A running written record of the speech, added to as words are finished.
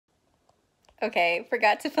Okay,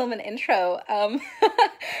 forgot to film an intro.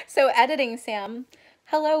 So editing Sam.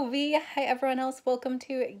 Hello V, hi everyone else, welcome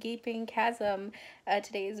to Gaping Chasm.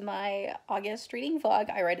 Today is my August reading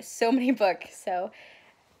vlog. I read so many books, so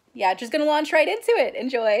yeah, just gonna launch right into it.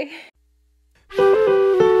 Enjoy.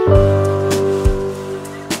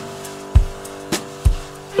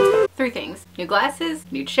 Three things: new glasses,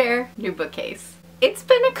 new chair, new bookcase. It's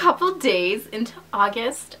been a couple days into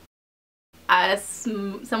August.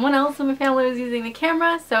 Someone else in my family was using the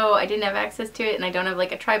camera, so I didn't have access to it, and I don't have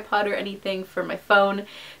like a tripod or anything for my phone,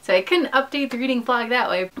 so I couldn't update the reading vlog that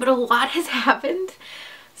way. But a lot has happened.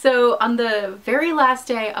 So on the very last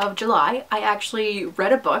day of July, I actually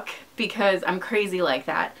read a book because I'm crazy like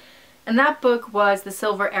that. And that book was The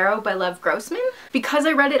Silver Arrow by Lev Grossman. Because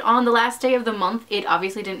I read it on the last day of the month, it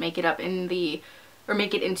obviously didn't make it up in the, or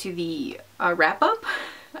make it into the wrap-up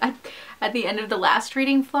at the end of the last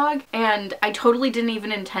reading vlog, and I totally didn't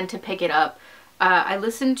even intend to pick it up. I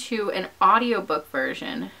listened to an audiobook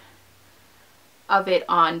version of it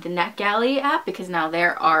on the NetGalley app, because now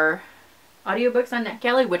there are audiobooks on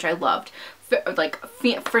NetGalley, which I loved.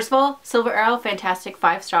 First of all, Silver Arrow, fantastic,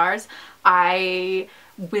 5 stars. I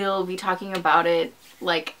will be talking about it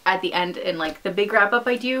like at the end in like the big wrap up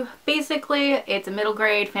I do. Basically, it's a middle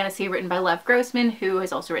grade fantasy written by Lev Grossman, who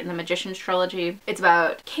has also written the Magician's trilogy. It's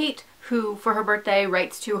about Kate, who for her birthday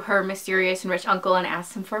writes to her mysterious and rich uncle and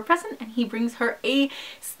asks him for a present, and he brings her a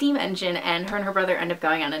steam engine, and her and her brother end up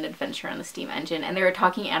going on an adventure on the steam engine, and there are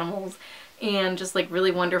talking animals and just like really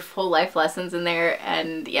wonderful life lessons in there.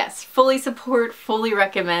 And yes, fully support, fully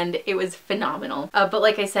recommend. It was phenomenal. But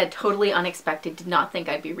like I said, totally unexpected. Did not think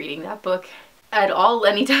I'd be reading that book at all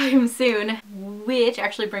anytime soon, which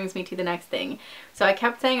actually brings me to the next thing. So I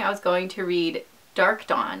kept saying I was going to read Dark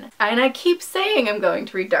Dawn, and I keep saying I'm going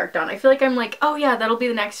to read Dark Dawn. I feel like I'm like, oh yeah, that'll be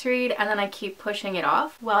the next read, and then I keep pushing it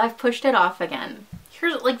off. Well, I've pushed it off again.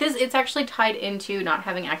 Here's like this, it's actually tied into not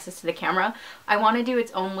having access to the camera. I want to do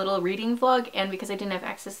its own little reading vlog, and because I didn't have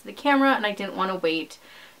access to the camera and I didn't want to wait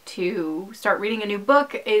to start reading a new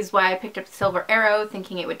book is why I picked up The Silver Arrow,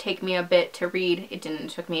 thinking it would take me a bit to read. It didn't, it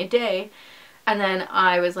took me a day. And then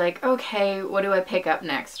I was like, okay, what do I pick up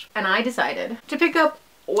next? And I decided to pick up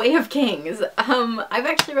Way of Kings. I've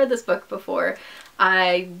actually read this book before.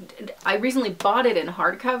 I recently bought it in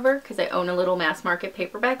hardcover because I own a little mass market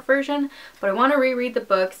paperback version, but I want to reread the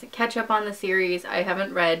books, catch up on the series. I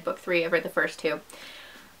haven't read book 3, I've read the first 2.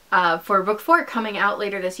 For book 4 coming out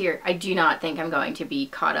later this year, I do not think I'm going to be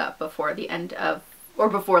caught up before the end of, or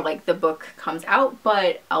before like the book comes out,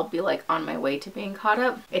 but I'll be like on my way to being caught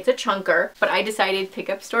up. It's a chunker, but I decided to pick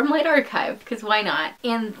up Stormlight Archive because why not?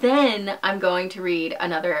 And then I'm going to read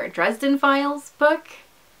another Dresden Files book,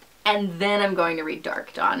 and then I'm going to read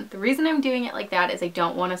Dark Dawn. The reason I'm doing it like that is I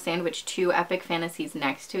don't want to sandwich 2 epic fantasies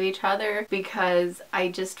next to each other, because I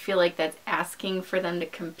just feel like that's asking for them to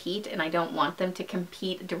compete, and I don't want them to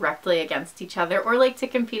compete directly against each other or like to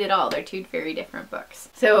compete at all. They're 2 very different books.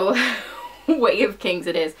 So Way of Kings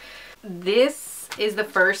it is. This is the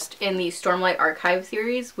first in the Stormlight Archive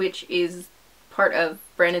series, which is part of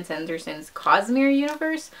Brandon Sanderson's Cosmere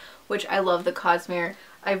universe, which I love the Cosmere.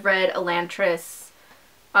 I've read Elantris.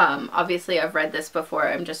 Obviously I've read this before,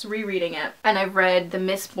 I'm just rereading it. And I've read the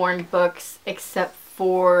Mistborn books except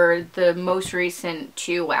for the most recent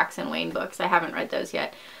 2 Wax and Wane books. I haven't read those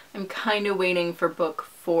yet. I'm kind of waiting for book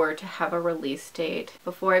 4 to have a release date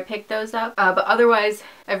before I pick those up. But otherwise,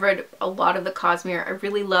 I've read a lot of the Cosmere. I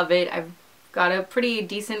really love it. I've got a pretty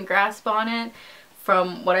decent grasp on it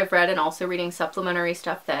from what I've read, and also reading supplementary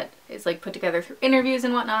stuff that is like put together through interviews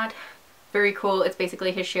and whatnot. Very cool. It's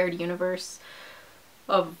basically his shared universe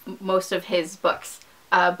of most of his books.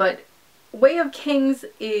 But Way of Kings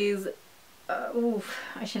is, oof,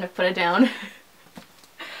 I shouldn't have put it down.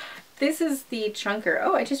 This is the chunker.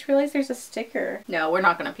 Oh, I just realized there's a sticker. No, we're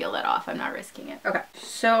not gonna peel that off. I'm not risking it. Okay,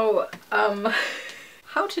 so,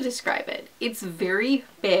 how to describe it? It's very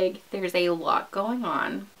big. There's a lot going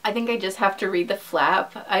on. I think I just have to read the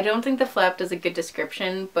flap. I don't think the flap does a good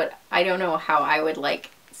description, but I don't know how I would like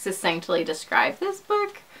succinctly describe this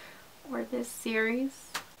book or this series.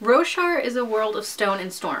 Roshar is a world of stone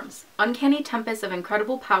and storms. Uncanny tempests of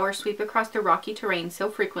incredible power sweep across the rocky terrain so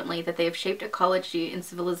frequently that they have shaped ecology and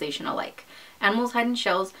civilization alike. Animals hide in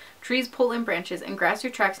shells, trees pull in branches, and grass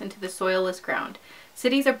retracts into the soilless ground.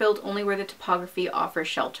 Cities are built only where the topography offers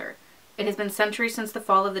shelter. It has been centuries since the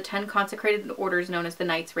fall of the 10 consecrated orders known as the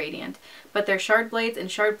Knights Radiant, but their shard blades and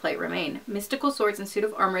shard plate remain, mystical swords and suit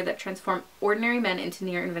of armor that transform ordinary men into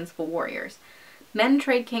near-invincible warriors. Men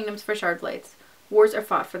trade kingdoms for shard blades. Wars are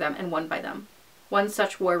fought for them and won by them. One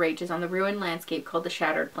such war rages on the ruined landscape called the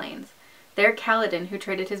Shattered Plains. There, Kaladin, who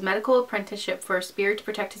traded his medical apprenticeship for a spear to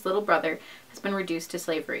protect his little brother, has been reduced to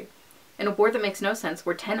slavery. In a war that makes no sense,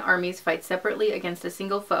 where 10 armies fight separately against a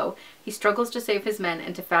single foe, he struggles to save his men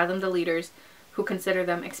and to fathom the leaders who consider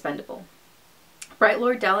them expendable. Bright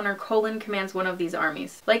Lord Dalinar Colin commands one of these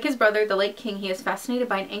armies. Like his brother, the late king, he is fascinated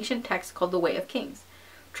by an ancient text called the Way of Kings.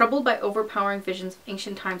 Troubled by overpowering visions of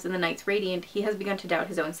ancient times in the Knights Radiant, he has begun to doubt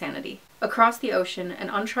his own sanity. Across the ocean, an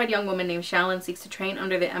untried young woman named Shallan seeks to train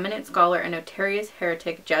under the eminent scholar and notorious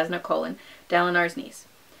heretic Jasna Colin, Dalinar's niece.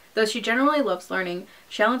 Though she generally loves learning,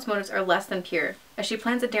 Shallan's motives are less than pure. As she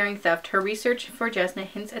plans a daring theft, her research for Jasna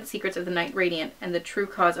hints at secrets of the Knight Radiant and the true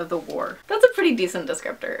cause of the war. That's a pretty decent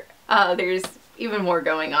descriptor. There's even more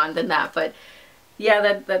going on than that, but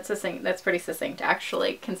yeah, that's succinct. That's pretty succinct,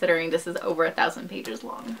 actually, considering this is over 1,000 pages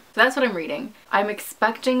long. So that's what I'm reading. I'm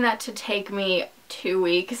expecting that to take me 2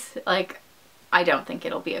 weeks. Like, I don't think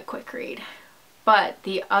it'll be a quick read. But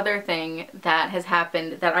the other thing that has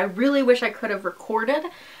happened that I really wish I could have recorded,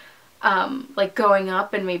 like going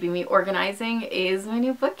up and maybe me organizing, is my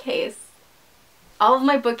new bookcase. All of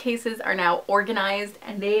my bookcases are now organized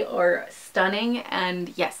and they are stunning,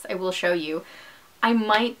 and yes, I will show you. I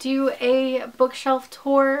might do a bookshelf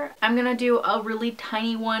tour. I'm gonna do a really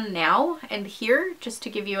tiny one now and here just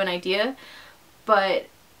to give you an idea, but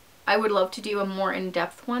I would love to do a more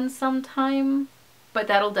in-depth one sometime, but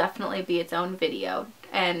that'll definitely be its own video,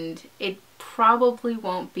 and it probably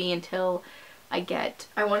won't be until I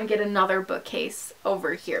want to get another bookcase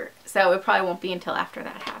over here, so it probably won't be until after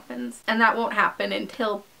that happens, and that won't happen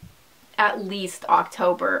until at least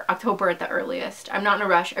October at the earliest. I'm not in a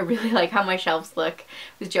rush. I really like how my shelves look. I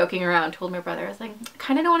was joking around, told my brother, I was like, I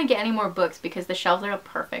kind of don't want to get any more books because the shelves are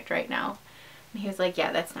perfect right now. And he was like,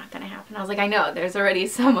 yeah, that's not gonna happen. I was like, I know, there's already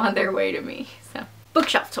some on their way to me. So,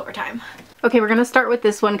 bookshelf tour time. Okay, we're gonna start with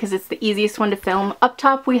this one because it's the easiest one to film. Up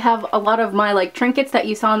top we have a lot of my like trinkets that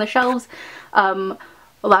you saw on the shelves.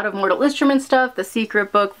 A lot of Mortal Instrument stuff. The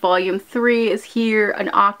Secret Book Volume 3 is here, an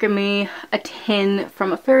Alchemy, a tin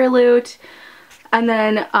from a Fairyloot, and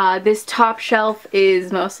then this top shelf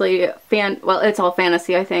is mostly it's all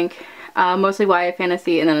fantasy, I think. Mostly YA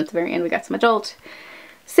fantasy, and then at the very end we got some adult.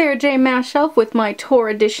 Sarah J. Maas shelf with my Tor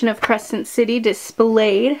edition of Crescent City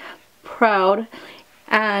displayed. Proud.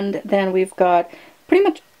 And then we've got pretty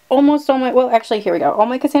much almost all my, well actually here we go, all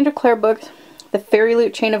my Cassandra Clare books. The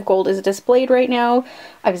Fairyloot Chain of Gold is displayed right now.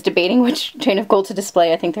 I was debating which Chain of Gold to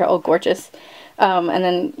display. I think they're all gorgeous. And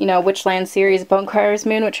then, you know, Witchland series, Bonecryer's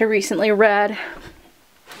Moon, which I recently read.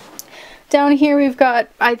 Down here we've got,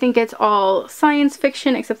 I think it's all science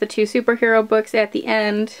fiction except the 2 superhero books at the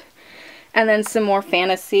end. And then some more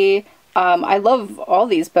fantasy. I love all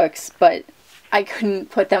these books, but I couldn't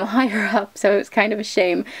put them higher up, so it was kind of a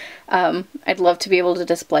shame. I'd love to be able to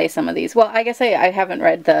display some of these. Well, I guess I haven't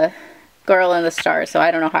read the Girl in the Stars, so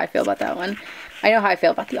I don't know how I feel about that one. I know how I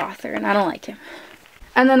feel about the author, and I don't like him.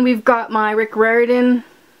 And then we've got my Rick Riordan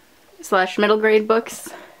 / middle grade books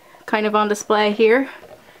kind of on display here.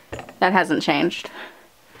 That hasn't changed.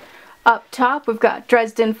 Up top we've got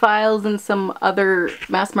Dresden Files and some other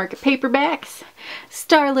mass market paperbacks.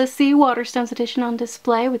 Starless Sea Waterstones edition on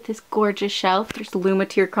display with this gorgeous shelf. There's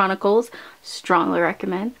Lumateer Chronicles, strongly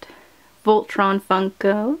recommend. Voltron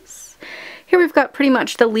Funkos. Here we've got pretty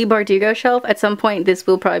much the Leigh Bardugo shelf. At some point this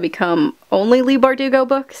will probably become only Leigh Bardugo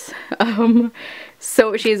books.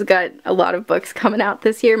 So she's got a lot of books coming out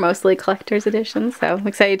this year, mostly collector's editions, so I'm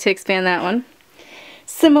excited to expand that one.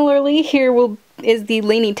 Similarly, here is the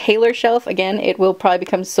Laini Taylor shelf. Again, it will probably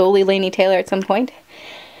become solely Laini Taylor at some point.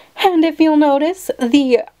 And if you'll notice,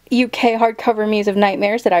 the UK hardcover Muse of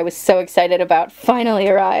Nightmares that I was so excited about finally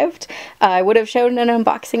arrived. I would have shown an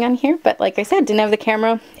unboxing on here, but like I said, didn't have the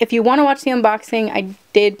camera. If you want to watch the unboxing, I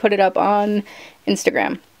did put it up on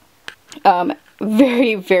Instagram.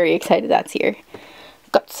 Very, very excited that's here.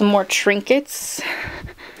 Got some more trinkets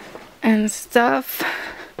and stuff.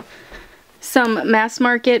 Some mass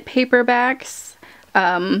market paperbacks.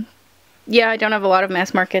 Yeah, I don't have a lot of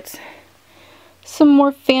mass markets. Some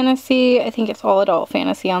more fantasy. I think it's all adult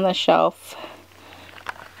fantasy on this shelf.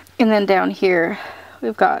 And then down here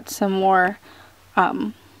we've got some more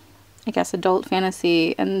I guess adult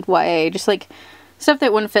fantasy and YA, just like stuff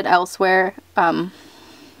that wouldn't fit elsewhere.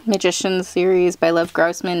 Magicians series by Lev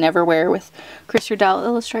Grossman, Neverwhere with Chris Riddell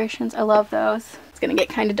illustrations. I love those. It's gonna get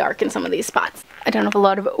kind of dark in some of these spots. I don't have a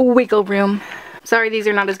lot of wiggle room. Sorry these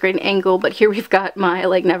are not as great an angle, but here we've got my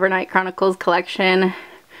like Nevernight Chronicles collection.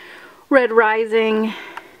 Red Rising.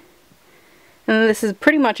 And this is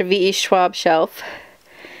pretty much a V.E. Schwab shelf.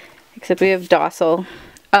 Except we have Docile.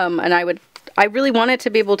 And I really wanted to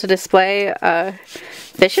be able to display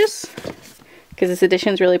fishes, because this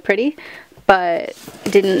edition is really pretty. but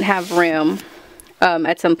didn't have room.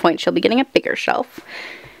 At some point she'll be getting a bigger shelf.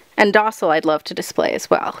 And Docile I'd love to display as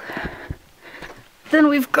well. Then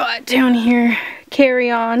we've got down here,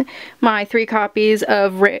 Carry On, my 3 copies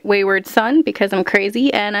of Wayward Son, because I'm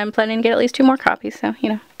crazy, and I'm planning to get at least 2 more copies, so, you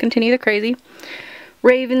know, continue the crazy.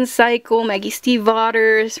 Raven Cycle, Maggie Steve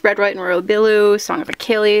Otters, Red, White, and Royal Blue, Song of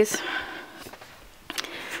Achilles.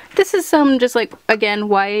 This is some just like, again,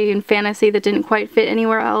 YA and fantasy that didn't quite fit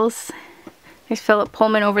anywhere else. There's Philip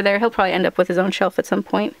Pullman over there. He'll probably end up with his own shelf at some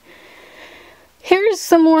point. Here's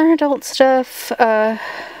some more adult stuff.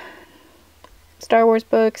 Star Wars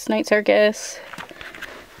books, Night Circus.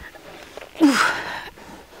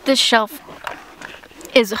 This shelf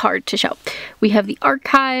is hard to show. We have the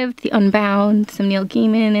Archived, the Unbound, some Neil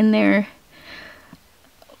Gaiman in there.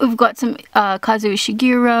 We've got some Kazuo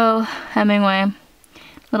Ishiguro, Hemingway.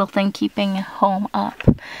 Little thing keeping home up.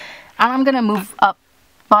 And I'm gonna move up,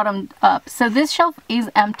 bottom up. So this shelf is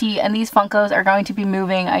empty and these Funkos are going to be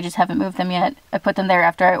moving. I just haven't moved them yet. I put them there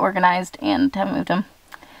after I organized and haven't moved them.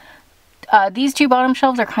 These 2 bottom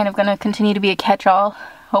shelves are kind of going to continue to be a catch-all.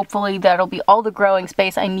 Hopefully that'll be all the growing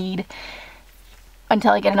space I need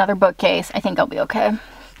until I get another bookcase. I think I'll be okay.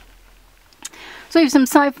 So we have some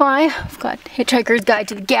sci-fi. I've got Hitchhiker's Guide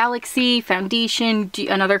to the Galaxy, Foundation,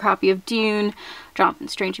 another copy of Dune, Jonathan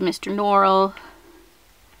Strange and Mr. Norrell,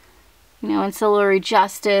 you know, Ancillary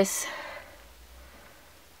Justice,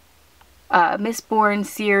 Mistborn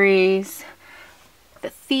series, The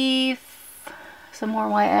Thief, some more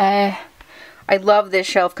YA. I love this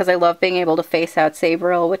shelf because I love being able to face out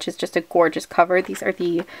Sabriel, which is just a gorgeous cover. These are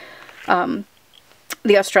the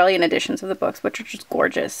Australian editions of the books, which are just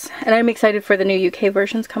gorgeous. And I'm excited for the new UK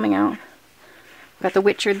versions coming out. Got The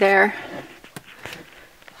Witcher there.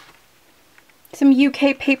 Some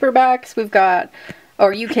UK paperbacks. We've got,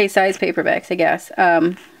 or UK size paperbacks, I guess.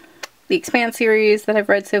 The Expanse series that I've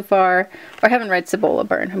read so far. Or I haven't read Cibola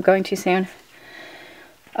Burn. I'm going too soon.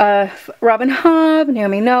 Robin Hobb,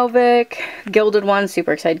 Naomi Novik, Gilded One,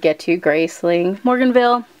 super excited to get to, Graceling,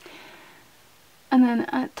 Morganville. And then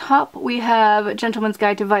at top we have Gentleman's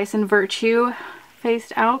Guide to Vice and Virtue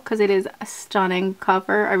faced out because it is a stunning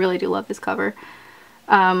cover. I really do love this cover.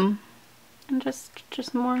 And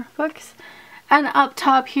just more books. And up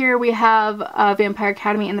top here we have Vampire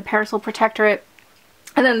Academy and the Parasol Protectorate.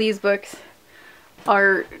 And then these books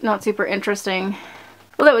are not super interesting.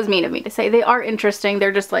 Well, that was mean of me to say. They are interesting.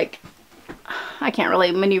 They're just like, I can't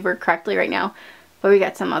really maneuver correctly right now. But we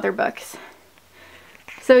got some other books.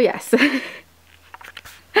 So yes.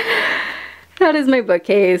 That is my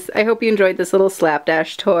bookcase. I hope you enjoyed this little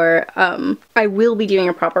slapdash tour. I will be doing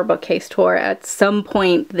a proper bookcase tour at some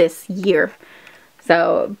point this year.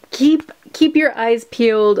 So keep your eyes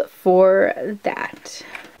peeled for that.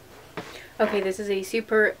 Okay, this is a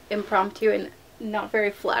super impromptu and not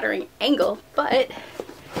very flattering angle, but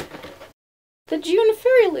the June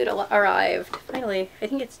Fairyloot arrived. Finally, I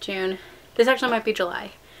think it's June. This actually might be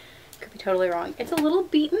July. Could be totally wrong. It's a little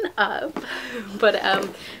beaten up, but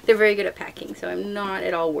they're very good at packing, so I'm not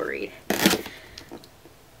at all worried.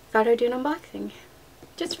 Thought I'd do an unboxing.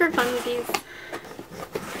 Just for funsies.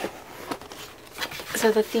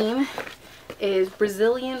 So the theme is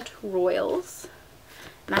Brazilian Royals.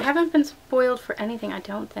 And I haven't been spoiled for anything, I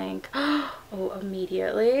don't think. Oh,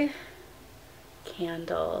 immediately.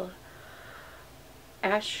 Candle.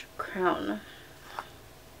 Ash Crown.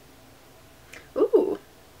 Ooh.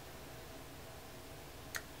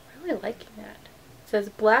 Really liking that. It says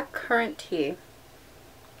black currant tea.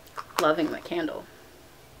 Loving my candle.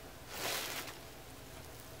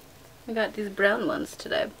 We got these brown ones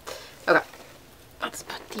today. Okay. Let's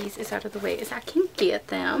put these out of the way as I can get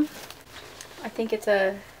them. I think it's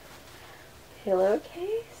a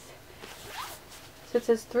pillowcase. So it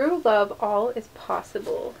says, through love, all is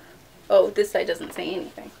possible. Oh, this side doesn't say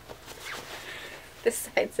anything. This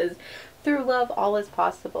side says, through love, all is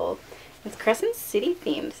possible. It's Crescent City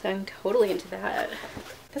themed, so I'm totally into that.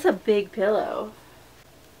 That's a big pillow.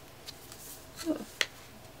 Ooh.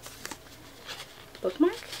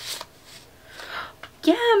 Bookmark?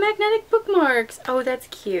 Yeah, magnetic bookmarks. Oh, that's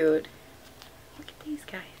cute. Look at these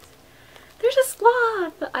guys. There's a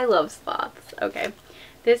sloth. I love sloths. Okay.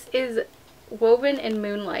 This is Woven in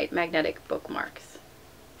Moonlight magnetic bookmarks.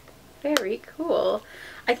 Very cool.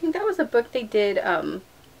 I think that was a book they did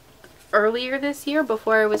earlier this year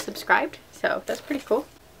before I was subscribed. So that's pretty cool.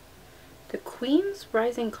 The Queen's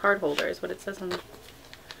Rising card holder is what it says on the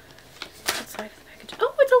outside of the package.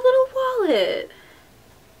 Oh, it's a little wallet.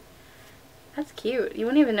 That's cute. You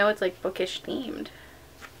wouldn't even know it's like bookish themed.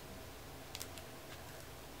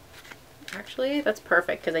 Actually, that's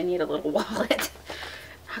perfect because I need a little wallet.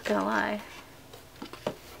 Not gonna lie.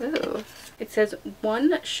 Ooh. It says,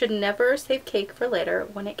 one should never save cake for later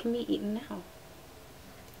when it can be eaten now.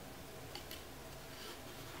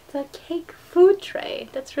 It's a cake food tray.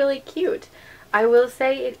 That's really cute. I will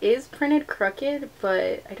say it is printed crooked,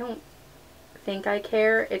 but I don't think I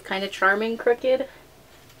care. It's kind of charming crooked.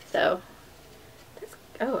 So, that's,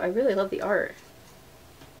 oh, I really love the art.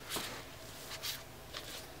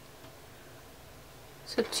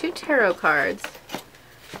 So 2 tarot cards.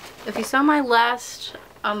 If you saw my last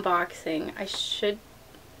unboxing,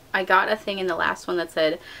 I got a thing in the last one that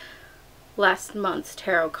said last month's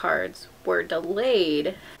tarot cards were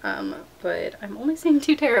delayed, but I'm only seeing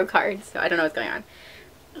 2 tarot cards, so I don't know what's going on.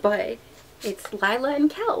 But it's Lila and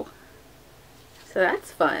Kel, so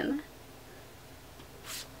that's fun.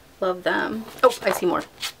 Love them. Oh, I see more. There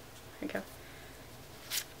we go.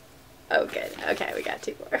 Oh, good. Okay, we got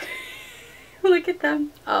 2 more. Look at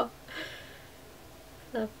them. Oh.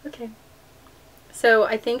 Love. Okay. So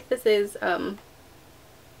I think this is, I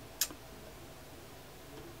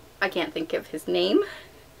can't think of his name,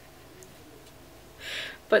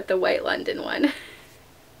 but the White London one.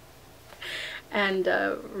 And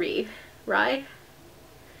Rai,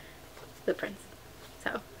 the prince.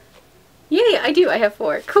 So, yay, I do. I have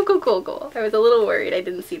 4. Cool, cool, cool, cool. I was a little worried I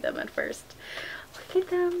didn't see them at first. Look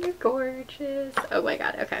at them. They're gorgeous. Oh my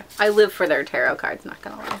god. Okay. I live for their tarot cards, not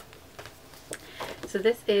gonna lie. So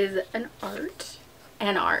this is an art.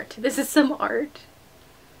 This is some art.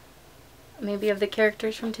 Maybe of the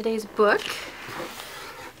characters from today's book.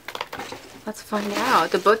 Let's find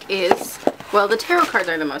out. The book is, well, the tarot cards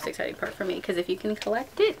are the most exciting part for me, because if you can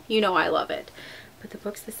collect it, you know I love it. But the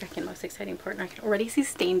book's the second most exciting part, and I can already see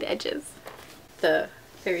stained edges. The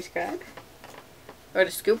fairy scribe. Or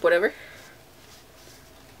the scoop, whatever.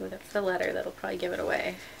 Oh, that's the letter that'll probably give it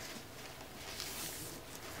away.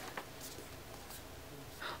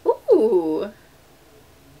 Ooh!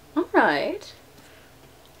 Alright.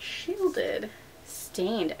 Shielded.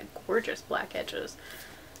 Stained. Gorgeous black edges.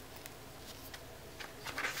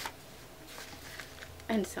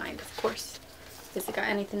 And signed, of course. Has it got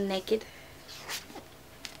anything naked?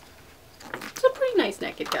 It's a pretty nice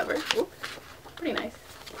naked cover. Ooh, pretty nice.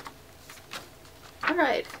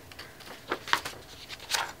 Alright.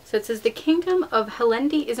 So it says, the kingdom of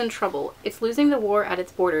Helendi is in trouble. It's losing the war at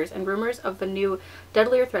its borders, and rumors of a new,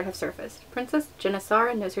 deadlier threat have surfaced. Princess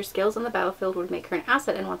Janisara knows her skills on the battlefield would make her an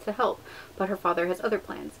asset and wants to help, but her father has other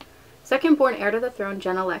plans. Second-born heir to the throne,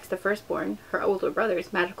 Jenna lacks the firstborn, her older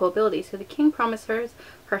brother's, magical abilities, so the king promises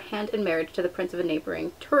her hand in marriage to the prince of a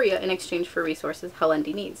neighboring Turia in exchange for resources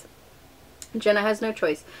Helendi needs. Jenna has no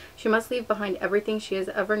choice. She must leave behind everything she has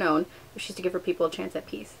ever known if she's to give her people a chance at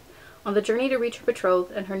peace. On the journey to reach her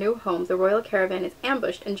betrothed and her new home, the royal caravan is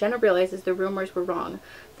ambushed, and Jenna realizes the rumors were wrong.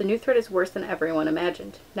 The new threat is worse than everyone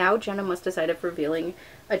imagined. Now Jenna must decide if revealing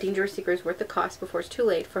a dangerous secret is worth the cost before it's too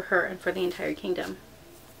late for her and for the entire kingdom.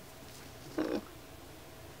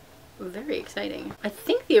 Very exciting. I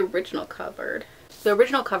think the original cover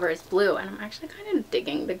is blue, and I'm actually kind of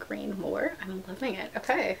digging the green more. I'm loving it.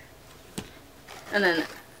 Okay. And then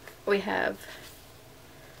we have,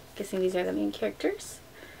 guessing these are the main characters.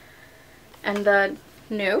 And the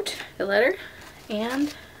note, the letter,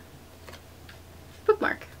 and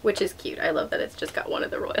bookmark, which is cute. I love that it's just got one of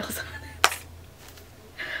the royals on it.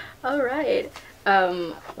 Alright,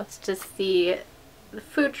 let's just see the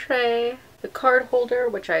food tray, the card holder,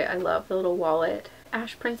 which I love, the little wallet,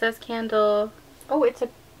 Ash Princess candle. Oh, it's a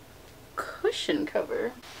cushion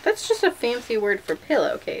cover. That's just a fancy word for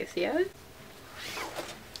pillowcase, yeah?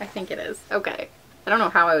 I think it is. Okay. I don't know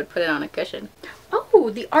how I would put it on a cushion. Oh,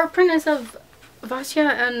 the art print is of Vasya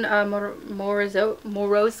and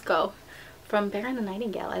Morozko from Bear and the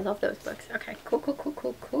Nightingale. I love those books. Okay, cool, cool, cool,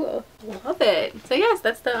 cool, cool. Love it. So yes,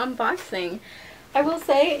 that's the unboxing. I will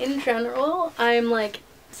say, in general, I'm like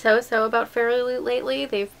so about Fairyloot lately.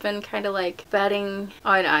 They've been kind of like batting,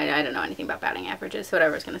 I don't know anything about batting averages, so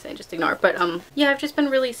whatever I was gonna say, just ignore. But yeah, I've just been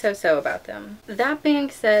really so about them. That being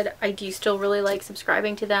said, I do still really like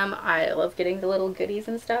subscribing to them. I love getting the little goodies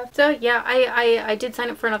and stuff. So yeah, I did sign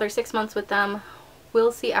up for another 6 months with them.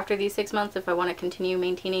 We'll see after these 6 months if I want to continue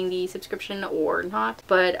maintaining the subscription or not.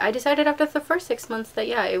 But I decided after the first 6 months that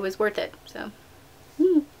yeah, it was worth it. So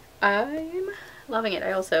I'm loving it.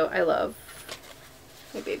 I love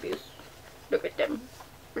my babies. Look at them.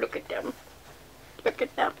 Look at them. Look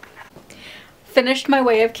at them. Finished my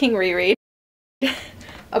Way of King reread.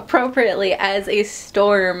 Appropriately, as a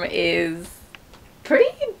storm is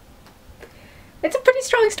it's a pretty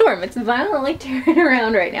strong storm. It's violently tearing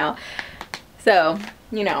around right now. So,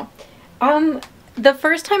 you know. The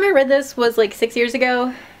first time I read this was like 6 years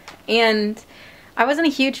ago, and I wasn't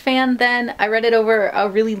a huge fan then. I read it over a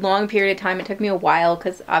really long period of time. It took me a while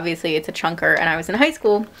because obviously it's a chunker and I was in high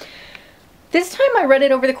school. This time I read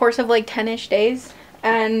it over the course of like 10-ish days,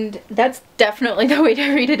 and that's definitely the way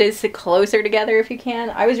to read it, is closer together if you can.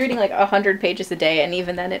 I was reading like 100 pages a day, and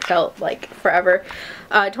even then it felt like forever.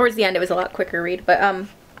 Towards the end it was a lot quicker read, but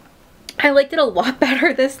I liked it a lot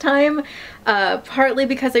better this time, partly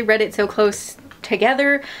because I read it so close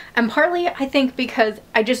together, and partly I think because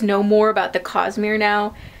I just know more about the Cosmere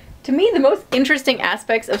now. To me, the most interesting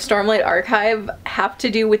aspects of Stormlight Archive have to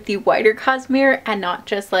do with the wider Cosmere and not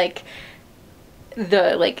just like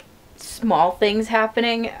the like small things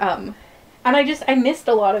happening. And I missed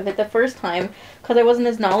a lot of it the first time because I wasn't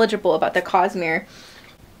as knowledgeable about the Cosmere.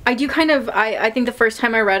 I do kind of, I think the first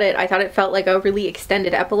time I read it, I thought it felt like a really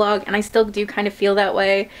extended epilogue, and I still do kind of feel that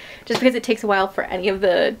way, just because it takes a while for any of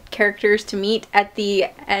the characters to meet. At the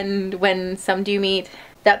end, when some do meet,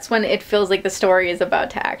 that's when it feels like the story is about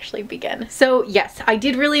to actually begin. So yes, I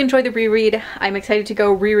did really enjoy the reread. I'm excited to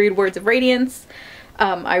go reread Words of Radiance.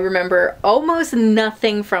 I remember almost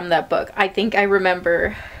nothing from that book. I think I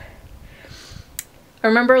remember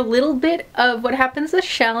a little bit of what happens with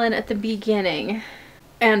Shalyn at the beginning.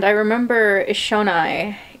 And I remember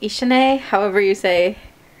Ishane, however you say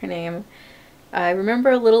her name. I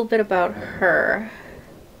remember a little bit about her.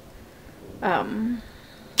 That's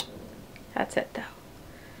it though.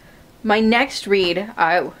 My next read,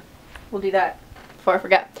 we'll do that before I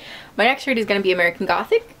forget. My next read is going to be American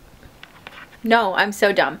Gothic. No, I'm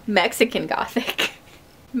so dumb. Mexican Gothic.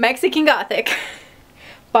 Mexican Gothic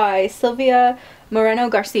by Sylvia Moreno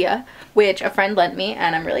Garcia, which a friend lent me,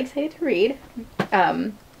 and I'm really excited to read.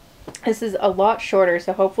 This is a lot shorter,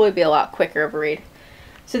 so hopefully it'll be a lot quicker of a read.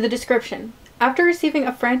 So the description. After receiving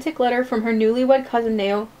a frantic letter from her newlywed cousin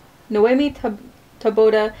Noemi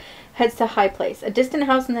Taboada heads to High Place, a distant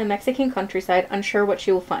house in the Mexican countryside, unsure what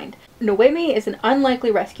she will find. Noemi is an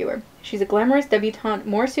unlikely rescuer. She's a glamorous debutante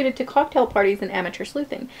more suited to cocktail parties than amateur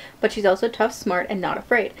sleuthing, but she's also tough, smart, and not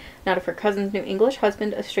afraid. Not of her cousin's new English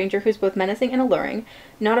husband, a stranger who's both menacing and alluring,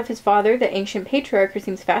 not of his father, the ancient patriarch who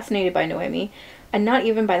seems fascinated by Noemi, and not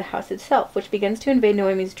even by the house itself, which begins to invade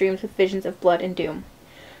Noemi's dreams with visions of blood and doom.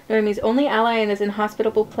 Noemi's only ally in this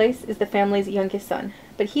inhospitable place is the family's youngest son,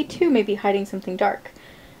 but he too may be hiding something dark.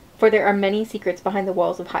 For there are many secrets behind the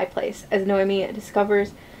walls of High Place, as Noemi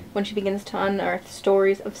discovers when she begins to unearth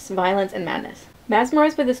stories of violence and madness.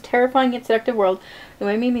 Mesmerized by this terrifying yet seductive world,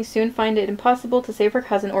 Noemi may soon find it impossible to save her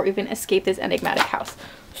cousin or even escape this enigmatic house.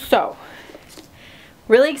 So,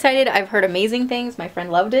 really excited. I've heard amazing things. My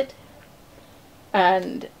friend loved it.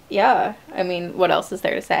 And yeah, I mean, what else is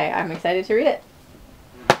there to say? I'm excited to read it.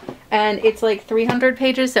 And it's like 300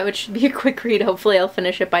 pages, so it should be a quick read. Hopefully I'll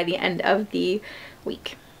finish it by the end of the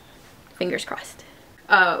week. Fingers crossed.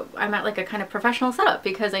 I'm at like a kind of professional setup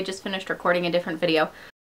because I just finished recording a different video.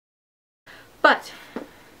 But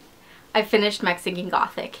I finished Mexican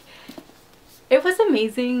Gothic. It was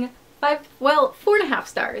amazing. 4.5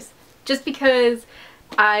 stars. Just because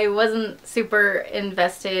I wasn't super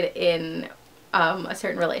invested in a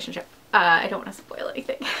certain relationship. I don't want to spoil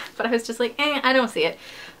anything, but I was just like, I don't see it.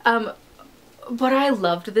 But I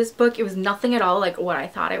loved this book. It was nothing at all like what I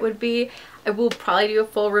thought it would be. I will probably do a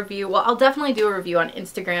full review. Well, I'll definitely do a review on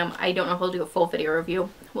Instagram. I don't know if I'll do a full video review.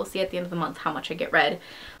 We'll see at the end of the month how much I get read.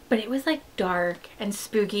 But it was like dark and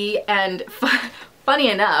spooky and funny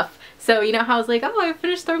enough. So you know how I was like, oh, I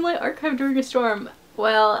finished Stormlight Archive during a storm.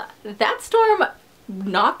 Well, that storm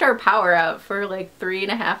knocked our power out for like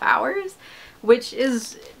 3.5 hours, which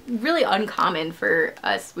is really uncommon for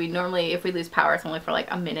us. We normally, if we lose power, it's only for like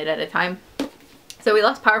a minute at a time. So we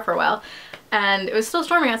lost power for a while, and it was still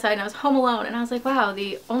storming outside, and I was home alone, and I was like, wow,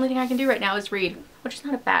 the only thing I can do right now is read, which is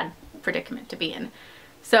not a bad predicament to be in.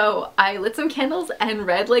 So I lit some candles and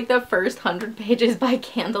read like the first 100 pages by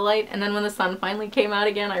candlelight, and then when the sun finally came out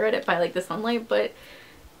again, I read it by like the sunlight. But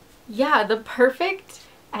yeah, the perfect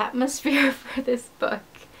atmosphere for this book.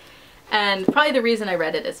 And probably the reason I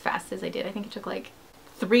read it as fast as I did, I think it took like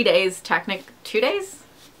 3 days, 2 days?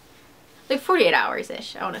 Like 48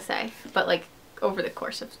 hours-ish, I want to say. But like over the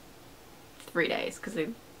course of 3 days, because I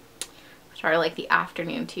started like the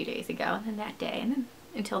afternoon 2 days ago, and then that day, and then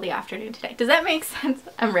until the afternoon today. Does that make sense?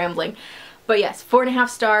 I'm rambling. But yes, 4.5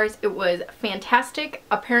 stars. It was fantastic.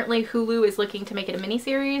 Apparently Hulu is looking to make it a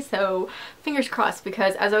miniseries, so fingers crossed,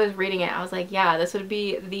 because as I was reading it, I was like, yeah, this would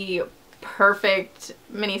be the perfect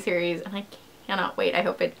miniseries, and I cannot wait. I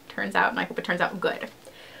hope it turns out, and I hope it turns out good.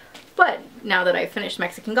 But now that I've finished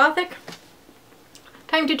Mexican Gothic,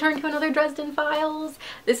 time to turn to another Dresden Files.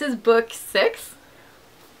 This is book 6.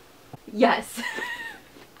 Yes.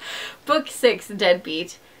 Book 6,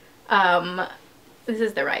 Deadbeat. This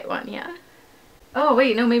is the right one, yeah. Oh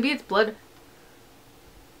wait, no, maybe it's blood.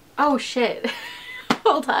 Oh shit.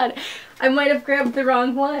 Hold on. I might have grabbed the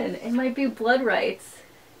wrong one. It might be Blood Rights.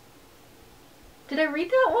 Did I read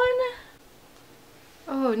that one?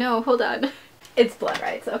 Oh no, hold on. It's Blood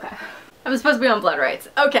Rights, okay. I'm supposed to be on Blood Rights.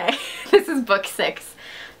 Okay, this is book 6.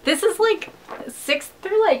 This is like 6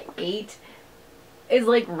 through like 8 is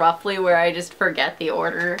like roughly where I just forget the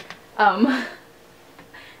order. Now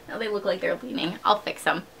they look like they're leaning. I'll fix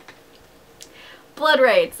them. Blood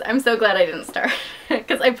Rights. I'm so glad I didn't start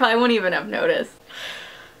because I probably wouldn't even have noticed.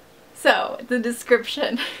 So, the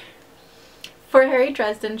description. For Harry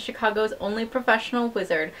Dresden, Chicago's only professional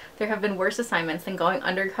wizard, there have been worse assignments than going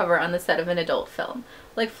undercover on the set of an adult film.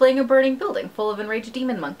 Like fleeing a burning building full of enraged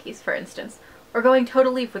demon monkeys, for instance, or going toe to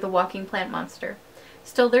leaf with a walking plant monster.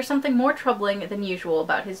 Still, there's something more troubling than usual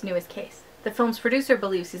about his newest case. The film's producer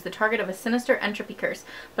believes he's the target of a sinister entropy curse,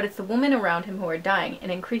 but it's the women around him who are dying in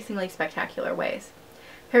increasingly spectacular ways.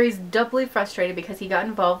 Harry's doubly frustrated because he got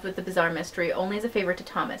involved with the bizarre mystery only as a favor to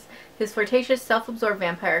Thomas, his flirtatious, self-absorbed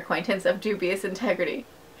vampire acquaintance of dubious integrity.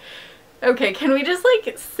 Okay, can we just,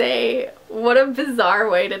 like, say what a bizarre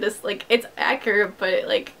way to just, like, it's accurate, but,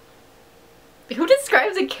 like, who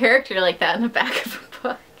describes a character like that in the back of a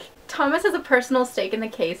book? Thomas has a personal stake in the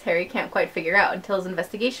case Harry can't quite figure out until his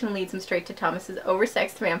investigation leads him straight to Thomas's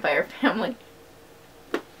oversexed vampire family.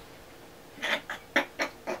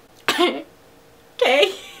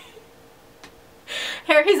 Okay.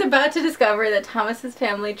 Harry's about to discover that Thomas's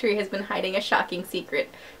family tree has been hiding a shocking secret,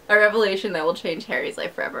 a revelation that will change Harry's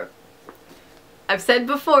life forever. I've said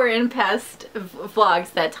before in past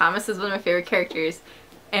vlogs that Thomas is one of my favorite characters,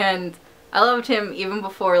 and I loved him even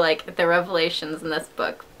before, like, the revelations in this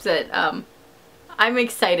book. But I'm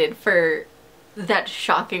excited for that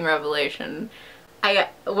shocking revelation.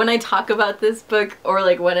 When I talk about this book, or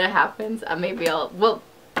like when it happens, maybe I'll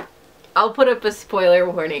put up a spoiler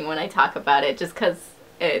warning when I talk about it, just because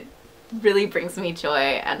it really brings me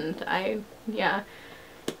joy. And yeah.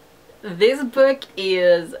 This book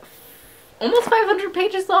is almost 500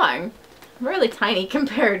 pages long. Really tiny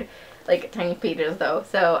compared, like, tiny pages though.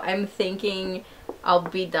 So I'm thinking I'll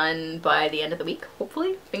be done by the end of the week,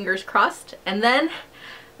 hopefully. Fingers crossed. And then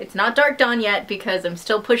it's not Dark Dawn yet because I'm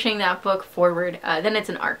still pushing that book forward. Then it's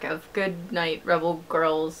an arc of Good Night, Rebel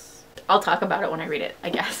Girls. I'll talk about it when I read it, I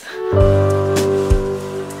guess.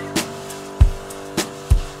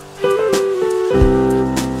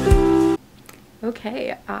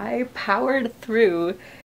 Okay, I powered through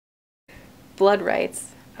Blood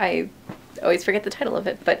Rights. I always forget the title of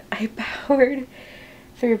it, but I powered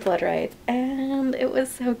through Blood Rights and it was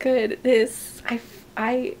so good.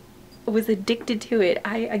 I was addicted to it.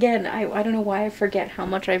 I don't know why I forget how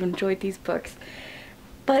much I've enjoyed these books,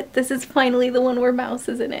 but this is finally the one where Mouse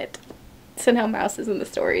is in it. So now Mouse is in the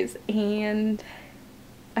stories, and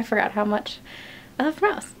I forgot how much I love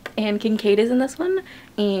Mouse. And Kincaid is in this one,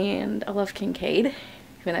 and I love Kincaid,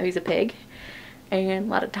 even though he's a pig. And a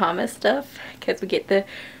lot of Thomas stuff, because we get the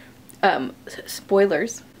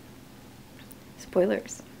spoilers.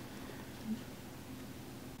 Spoilers.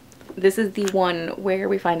 This is the one where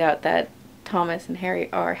we find out that Thomas and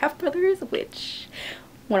Harry are half-brothers, which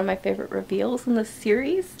one of my favorite reveals in the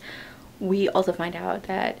series. We also find out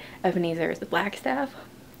that Ebenezer is the Blackstaff,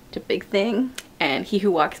 which is a big thing, and He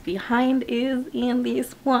Who Walks Behind is in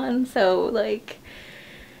this one, so like,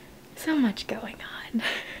 so much going on.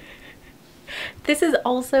 This is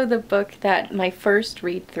also the book that my first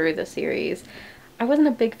read through the series. I wasn't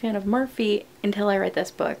a big fan of Murphy until I read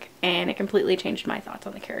this book, and it completely changed my thoughts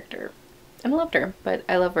on the character. And I loved her, but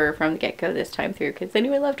I love her from the get-go this time through because I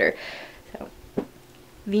knew I loved her. So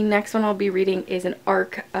the next one I'll be reading is an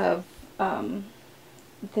arc of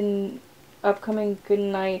the upcoming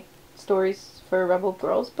Goodnight Stories for Rebel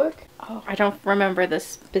Girls book. Oh, I don't remember the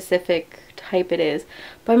specific type it is,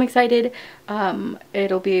 but I'm excited.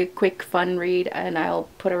 It'll be a quick, fun read, and I'll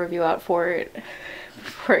put a review out for it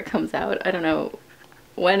before it comes out. I don't know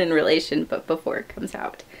when in relation, but before it comes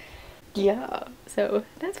out. Yeah, so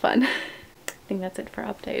that's fun. I think that's it for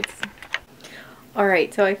updates.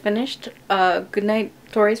 Alright, so I finished Goodnight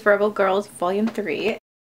Stories for Rebel Girls Volume 3.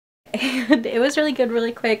 And it was really good,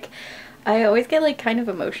 really quick. I always get like kind of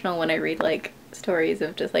emotional when I read like stories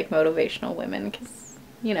of just like motivational women, because,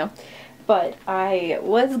 you know. But I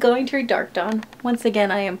was going to read Dark Dawn. Once again,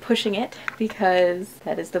 I am pushing it because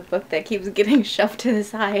that is the book that keeps getting shoved to the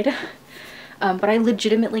side. But I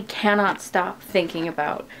legitimately cannot stop thinking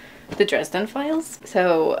about the Dresden Files.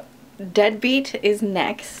 So Deadbeat is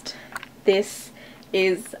next. This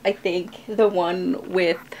is, I think, the one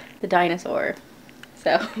with the dinosaur.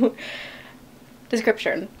 So,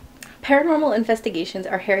 description. Paranormal investigations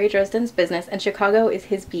are Harry Dresden's business, and Chicago is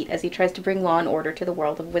his beat as he tries to bring law and order to the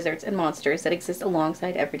world of wizards and monsters that exist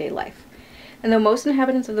alongside everyday life. And though most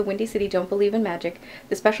inhabitants of the Windy City don't believe in magic,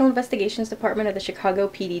 the Special Investigations Department of the Chicago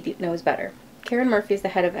PD knows better. Karen Murphy is the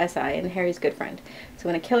head of SI and Harry's good friend, so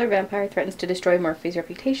when a killer vampire threatens to destroy Murphy's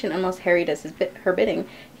reputation unless Harry does her bidding,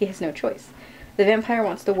 he has no choice. The vampire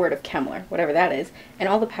wants the word of Kemmler, whatever that is, and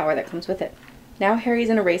all the power that comes with it. Now Harry's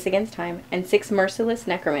in a race against time and 6 merciless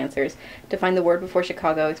necromancers to find the word before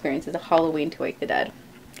Chicago experiences a Halloween to wake the dead.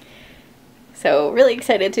 So, really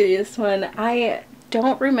excited to do this one. I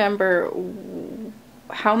don't remember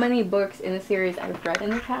how many books in the series I've read in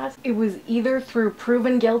the past. It was either through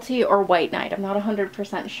Proven Guilty or White Knight. I'm not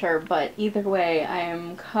 100% sure, but either way, I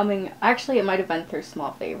am coming... Actually, it might have been through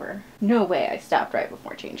Small Favor. No way, I stopped right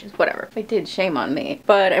before changes. Whatever. If I did, shame on me.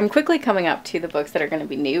 But I'm quickly coming up to the books that are going to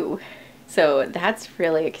be new. So that's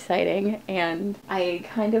really exciting, and I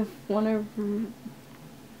kind of want to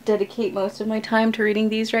dedicate most of my time to reading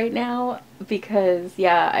these right now because,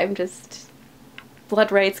 yeah, I'm just...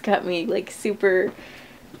 Blood Rights got me, like, super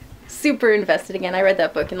invested again. I read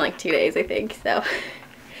that book in, like, 2 days, I think, so...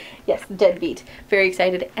 Yes, Deadbeat. Very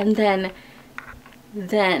excited. And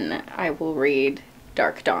then I will read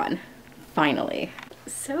Dark Dawn, finally.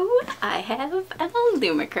 So, I have an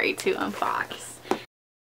Illumicrate to unbox.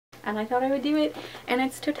 And I thought I would do it in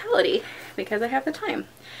its totality because I have the time.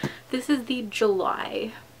 This is the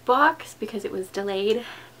July box because it was delayed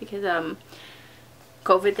because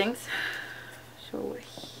COVID things. So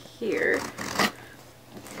here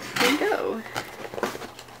we go.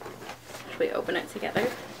 Should we open it together?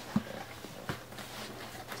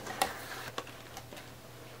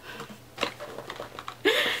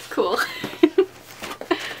 Cool.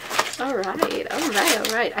 Alright,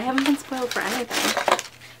 alright. I haven't been spoiled for anything.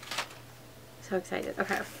 So excited.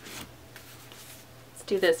 Okay. Let's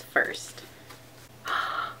do this first.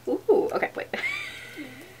 Ooh, okay, wait.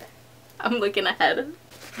 I'm looking ahead.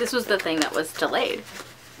 This was the thing that was delayed.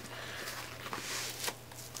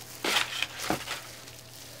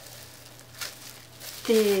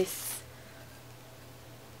 This.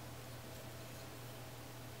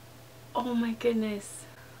 Oh my goodness.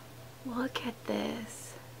 Look at this.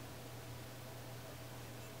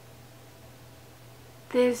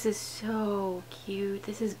 This is so cute.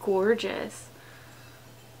 This is gorgeous.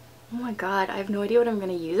 Oh my god, I have no idea what I'm going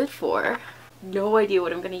to use it for. No idea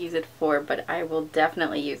what I'm going to use it for, but I will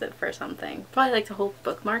definitely use it for something. Probably like to hold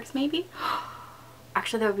bookmarks, maybe?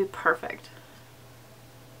 Actually, that would be perfect.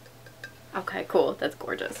 Okay, cool. That's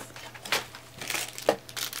gorgeous.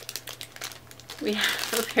 We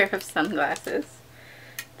have a pair of sunglasses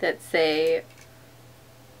that say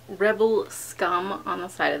Rebel Scum on the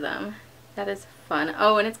side of them. That is fun.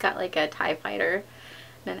 Oh, and it's got like a TIE fighter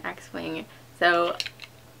and an X-Wing. So,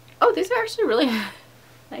 oh, these are actually really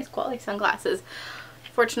nice quality sunglasses.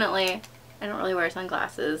 Fortunately, I don't really wear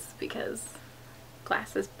sunglasses because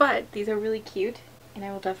glasses, but these are really cute and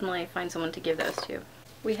I will definitely find someone to give those to.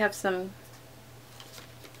 We have some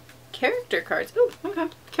character cards. Ooh, okay.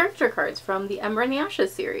 Character cards from the Ember and the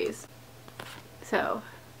Ashes series. So,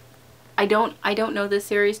 I don't know this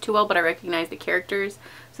series too well, but I recognize the characters.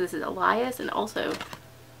 So this is Elias, and also, look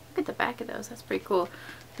at the back of those, that's pretty cool.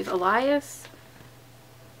 We have Elias,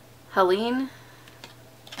 Helene,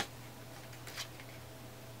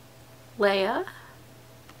 Leia,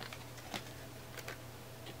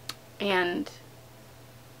 and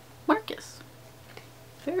Marcus.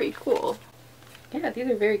 Very cool. Yeah, these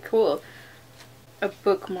are very cool. A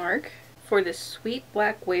bookmark for the Sweet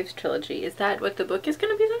Black Waves trilogy. Is that what the book is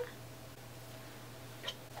going to be then?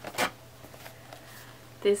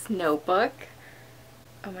 This notebook.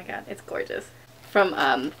 Oh my god, it's gorgeous. From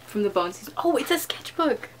the Bone season. Oh, it's a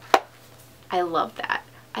sketchbook. I love that.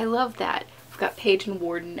 I love that. I've got Paige and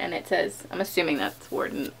Warden, and it says, I'm assuming that's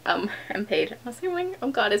Warden and Paige. I'm assuming.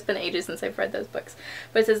 Oh god, it's been ages since I've read those books.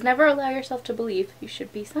 But it says, never allow yourself to believe, you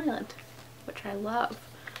should be silent. Which I love.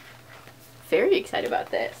 Very excited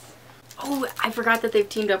about this. Oh, I forgot that they've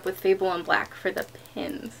teamed up with Fable and Black for the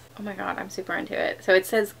pins. Oh my god, I'm super into it. So it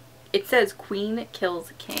says Queen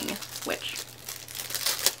Kills King, which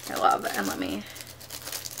I love. And let me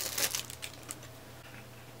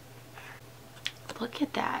look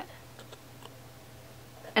at that.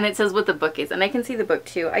 And it says what the book is, and I can see the book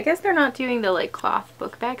too. I guess they're not doing the like cloth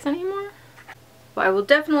book bags anymore. But I will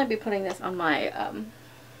definitely be putting this on my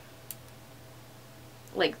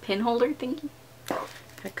like pin holder thingy. Got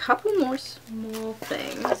a couple more small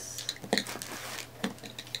things.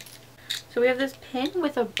 So we have this pin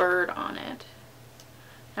with a bird on it.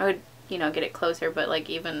 I would, you know, get it closer, but like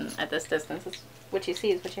even at this distance, what you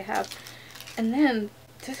see is what you have. And then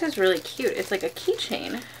This is really cute. It's like a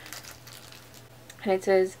keychain. And it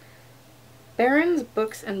says, Baron's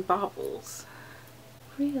Books and Baubles.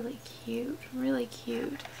 Really cute. Really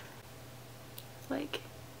cute. Like,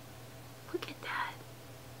 look at that.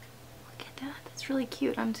 Look at that. That's really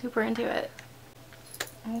cute. I'm super into it.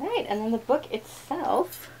 Alright, and then the book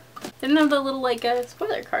itself didn't have the little like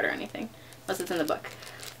spoiler card or anything. Unless it's in the book.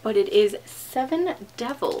 But it is Seven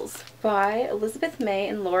Devils by Elizabeth May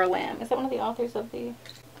and Laura Lamb. Is that one of the authors of the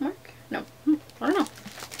mark? No. I don't know.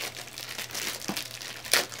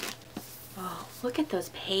 Oh, look at those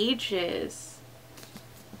pages.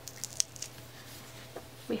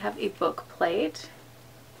 We have a book plate.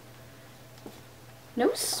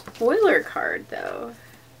 No spoiler card though.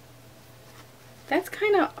 That's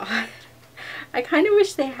kind of odd. I kind of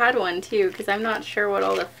wish they had one too, because I'm not sure what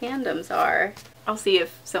all the fandoms are. I'll see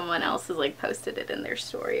if someone else has like posted it in their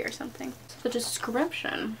story or something. The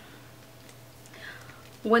description.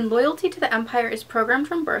 When loyalty to the Empire is programmed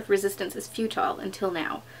from birth, resistance is futile until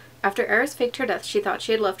now. After Eris faked her death, she thought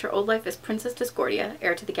she had left her old life as Princess Discordia,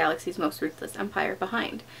 heir to the galaxy's most ruthless empire,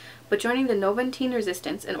 behind. But joining the Noventine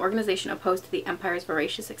Resistance, an organization opposed to the Empire's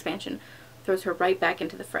voracious expansion, throws her right back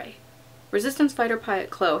into the fray. Resistance fighter pilot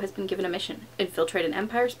Chloe has been given a mission: infiltrate an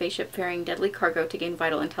Empire spaceship ferrying deadly cargo to gain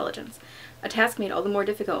vital intelligence. A task made all the more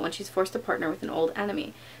difficult when she's forced to partner with an old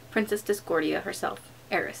enemy, Princess Discordia herself,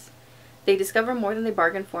 Eris. They discover more than they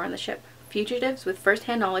bargained for on the ship, fugitives with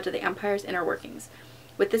first-hand knowledge of the Empire's inner workings.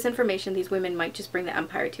 With this information, these women might just bring the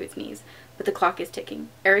Empire to its knees, but the clock is ticking.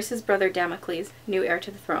 Eris's brother Damocles, new heir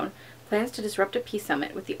to the throne, plans to disrupt a peace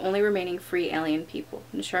summit with the only remaining free alien people,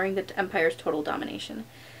 ensuring the Empire's total domination.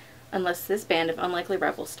 Unless this band of unlikely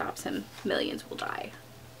rebels stops him, millions will die.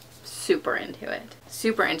 Super into it.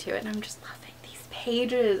 Super into it. And I'm just loving these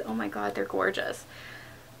pages. Oh my god, they're gorgeous.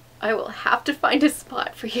 I will have to find a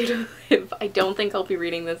spot for you to live. I don't think I'll be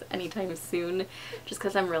reading this anytime soon, just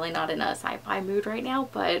because I'm really not in a sci-fi mood right now,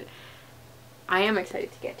 but I am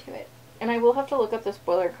excited to get to it. And I will have to look up the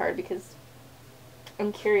spoiler card because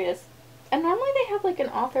I'm curious. And normally they have like an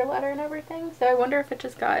author letter and everything, so I wonder if it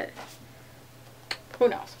just got... Who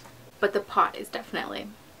knows? But the pot is definitely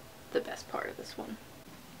the best part of this one.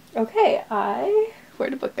 Okay,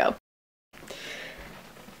 where'd the book go?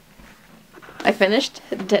 I finished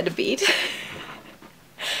Deadbeat.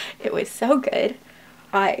 It was so good.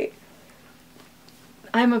 I'm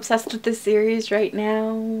obsessed with this series right now.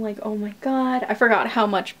 Like, oh my god. I forgot how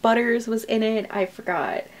much Butters was in it. I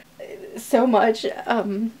forgot so much.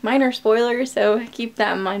 Minor spoilers, so keep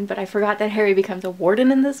that in mind, but I forgot that Harry becomes a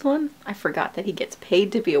warden in this one. I forgot that he gets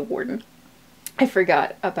paid to be a warden. I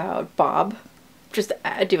forgot about Bob just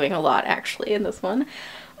doing a lot actually in this one.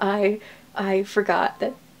 I forgot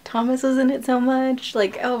that Thomas was in it so much.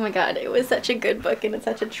 Like, oh my god, it was such a good book and it's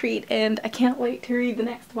such a treat, and I can't wait to read the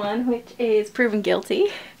next one, which is Proven Guilty.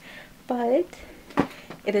 But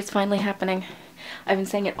it is finally happening. I've been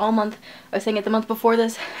saying it all month. I was saying it the month before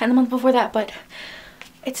this and the month before that, but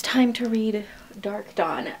it's time to read Dark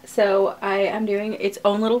Dawn. So I am doing its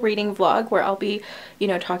own little reading vlog where I'll be, you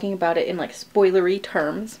know, talking about it in like spoilery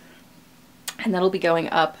terms. And that'll be going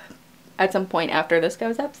up at some point after this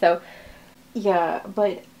goes up. So yeah,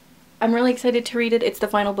 but I'm really excited to read it. It's the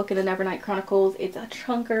final book in the Nevernight Chronicles. It's a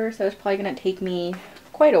chunker, so it's probably gonna take me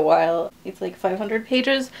quite a while. It's like 500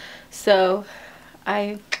 pages. So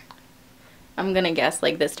I'm gonna guess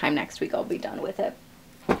like this time next week I'll be done with it.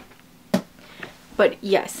 But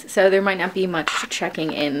yes, so there might not be much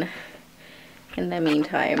checking in the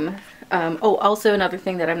meantime. Oh, also another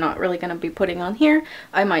thing that I'm not really going to be putting on here,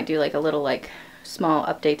 I might do like a little like small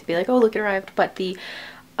update to be like, oh look, it arrived, but the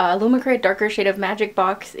Illumicrate Darker Shade of Magic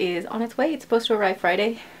box is on its way. It's supposed to arrive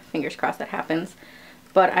Friday. Fingers crossed that happens.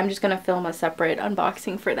 But I'm just going to film a separate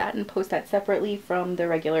unboxing for that and post that separately from the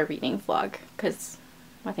regular reading vlog, because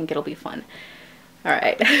I think it'll be fun.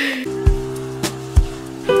 Alright.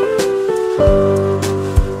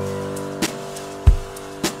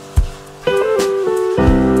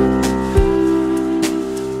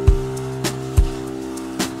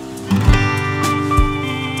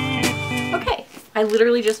 I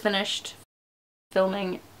literally just finished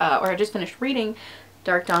filming, or I just finished reading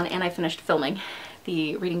Dark Dawn, and I finished filming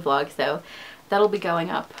the reading vlog, so that'll be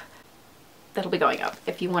going up. That'll be going up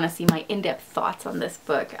if you want to see my in-depth thoughts on this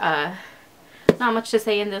book. Not much to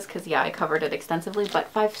say in this because, yeah, I covered it extensively, but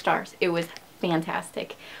 5 stars. It was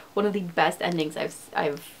fantastic. One of the best endings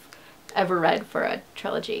I've ever read for a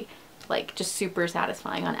trilogy. Like, just super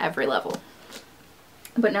satisfying on every level.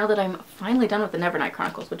 But now that I'm finally done with the Nevernight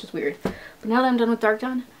Chronicles, which is weird, but now that I'm done with Dark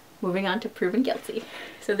Dawn, moving on to Proven Guilty.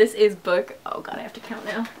 So this is book, oh god, I have to count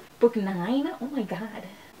now. Book 9? Oh my god.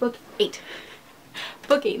 Book 8.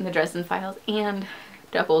 book 8 in the Dresden Files and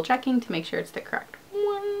double checking to make sure it's the correct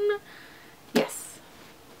one. Yes.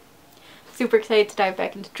 Super excited to dive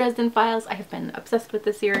back into Dresden Files. I have been obsessed with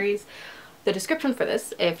the series. The description for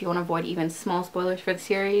this, if you want to avoid even small spoilers for the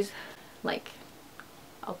series, like,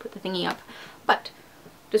 I'll put the thingy up, but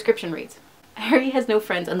description reads, Harry has no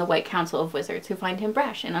friends on the White Council of Wizards who find him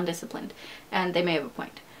brash and undisciplined, and they may have a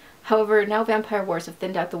point. However, now vampire wars have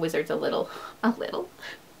thinned out the wizards a little. A little?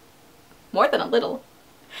 More than a little.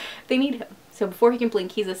 They need him, so before he can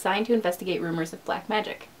blink, he's assigned to investigate rumors of black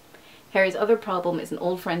magic. Harry's other problem is an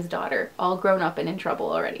old friend's daughter, all grown up and in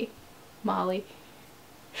trouble already. Molly.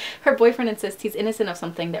 Her boyfriend insists he's innocent of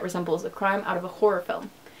something that resembles a crime out of a horror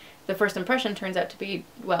film. The first impression turns out to be,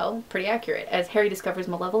 well, pretty accurate, as Harry discovers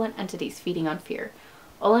malevolent entities feeding on fear.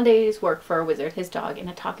 All in a day's work for a wizard, his dog, and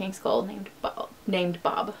a talking skull named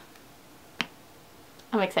Bob.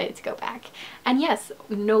 I'm excited to go back. And yes,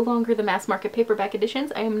 no longer the mass market paperback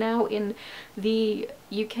editions. I am now in the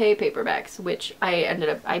UK paperbacks, which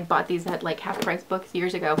I bought these at like half price books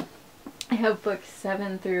years ago. I have books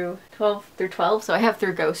 7 through 12, so I have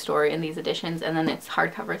through Ghost Story in these editions, and then it's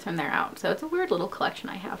hardcovers from there out. So it's a weird little collection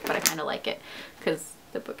I have, but I kind of like it because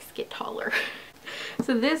the books get taller.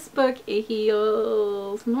 So this book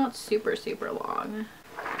is not super long.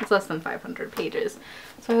 It's less than 500 pages.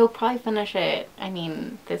 So I will probably finish it, I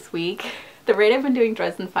mean, this week. The rate I've been doing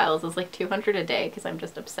Dresden Files is like 200 a day because I'm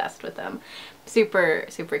just obsessed with them. Super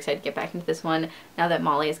excited to get back into this one now that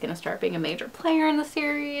Molly is going to start being a major player in the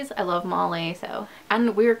series. I love Molly, so.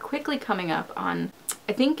 And we're quickly coming up on,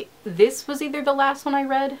 I think this was either the last one I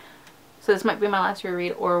read, so this might be my last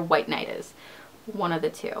reread, or White Knight is. One of the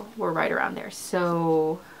two. We're right around there,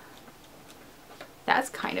 so that's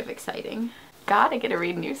kind of exciting. God, I get to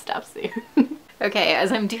read new stuff soon. Okay,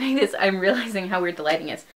 as I'm doing this, I'm realizing how weird the lighting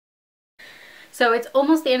is. So it's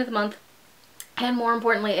almost the end of the month, and more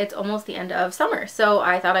importantly, it's almost the end of summer. So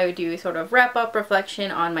I thought I would do sort of wrap-up reflection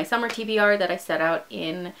on my summer TBR that I set out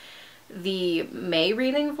in the May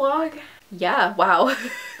reading vlog. Yeah, wow,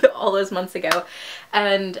 all those months ago.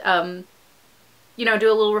 And, you know, do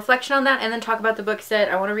a little reflection on that, and then talk about the books that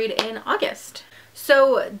I want to read in August.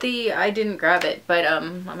 So I didn't grab it, but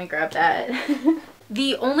let me grab that.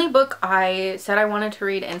 The only book I said I wanted to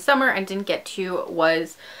read in summer and didn't get to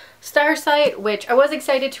was Starsight, which I was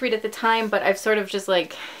excited to read at the time, but I've sort of just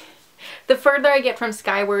like, the further I get from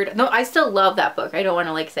Skyward, no, I still love that book. I don't want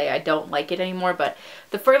to like say I don't like it anymore, but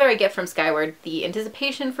the further I get from Skyward, the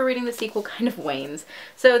anticipation for reading the sequel kind of wanes.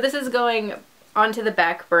 So this is going onto the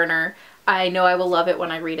back burner. I know I will love it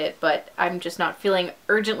when I read it, but I'm just not feeling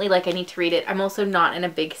urgently like I need to read it. I'm also not in a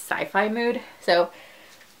big sci-fi mood, so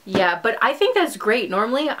yeah, but I think that's great.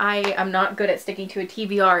 Normally I am not good at sticking to a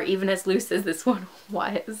TBR, even as loose as this one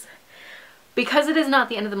was. Because it is not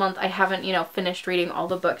the end of the month, I haven't, you know, finished reading all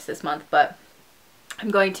the books this month, but I'm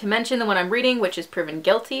going to mention the one I'm reading, which is Proven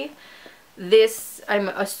Guilty. This, I'm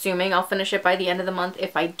assuming I'll finish it by the end of the month.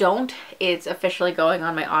 If I don't, it's officially going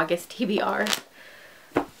on my August TBR.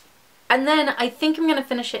 And then I think I'm going to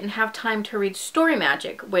finish it and have time to read Story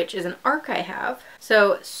Magic, which is an arc I have.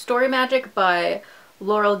 So Story Magic by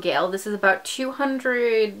Laurel Gale. This is about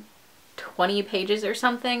 220 pages or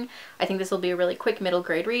something. I think this will be a really quick middle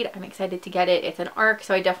grade read. I'm excited to get it. It's an arc,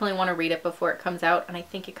 so I definitely want to read it before it comes out, and I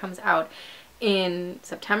think it comes out in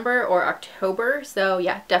September or October. So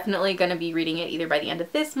yeah, definitely going to be reading it either by the end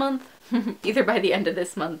of this month,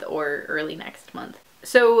 or early next month.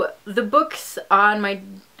 So the books on my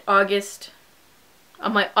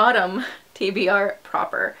autumn TBR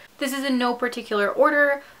proper. This is in no particular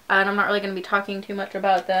order, and I'm not really going to be talking too much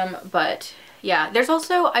about them, but yeah, there's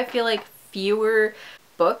also, I feel like, fewer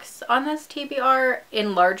books on this TBR,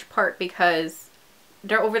 in large part because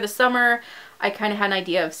over the summer I kind of had an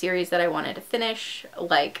idea of series that I wanted to finish,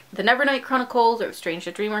 like the Nevernight Chronicles or Strange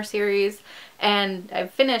the Dreamer series, and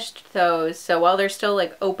I've finished those, so while there's still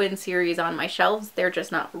like open series on my shelves, they're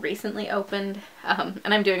just not recently opened, and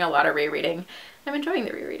I'm doing a lot of rereading. I'm enjoying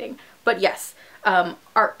the rereading. But yes,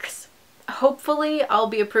 arcs. Hopefully I'll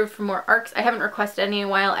be approved for more arcs. I haven't requested any in a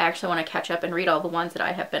while. I actually want to catch up and read all the ones that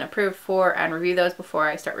I have been approved for and review those before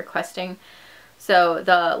I start requesting. So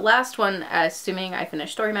the last one, assuming I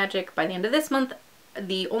finish Story Magic by the end of this month,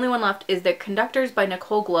 the only one left is The Conductors by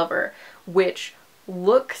Nicole Glover, which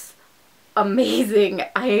looks amazing.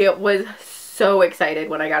 I was so excited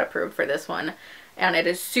when I got approved for this one, and it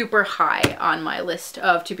is super high on my list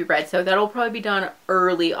of to be read, so that'll probably be done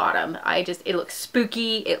early autumn. It looks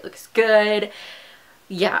spooky, it looks good.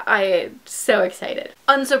 Yeah, I'm so excited.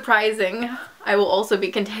 Unsurprising, I will also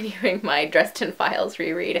be continuing my Dresden Files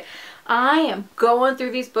reread. I am going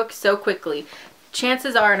through these books so quickly.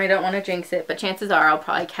 chances are, and I don't want to jinx it, but chances are I'll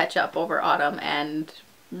probably catch up over autumn and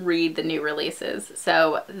read the new releases.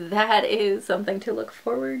 So that is something to look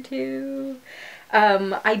forward to.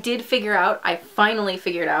 I finally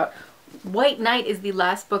figured out White Knight is the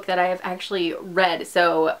last book that I have actually read.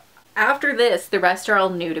 So after this, the rest are all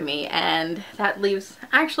new to me, and that leaves,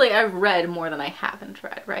 actually I've read more than I haven't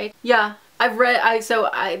read, right? Yeah, I've read,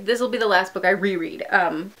 this will be the last book I reread.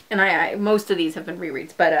 And most of these have been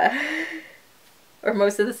rereads, but or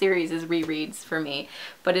most of the series is rereads for me,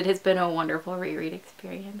 but it has been a wonderful reread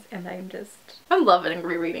experience, and I'm loving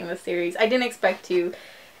rereading the series. I didn't expect to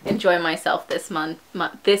enjoy myself this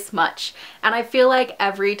much, and I feel like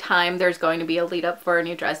every time there's going to be a lead up for a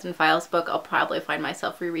new Dresden Files book, I'll probably find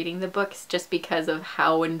myself rereading the books just because of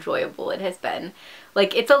how enjoyable it has been.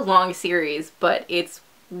 Like, it's a long series, but it's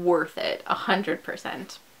worth it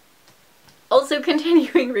 100%. Also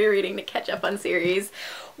continuing rereading to catch up on series,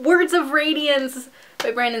 Words of Radiance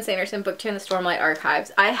by Brandon Sanderson, book 2 in the Stormlight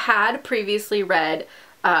Archives. I had previously read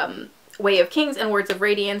Way of Kings and Words of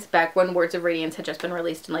Radiance back when Words of Radiance had just been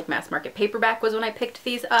released in like mass market paperback was when I picked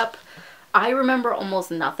these up. I remember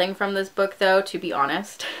almost nothing from this book though, to be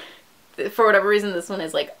honest. For whatever reason, this one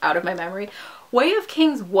is like out of my memory. Way of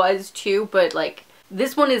Kings was too, but like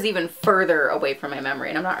this one is even further away from my memory,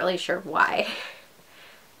 and I'm not really sure why.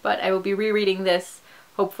 But I will be rereading this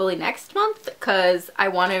hopefully next month because I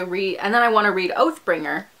want to read, and then I want to read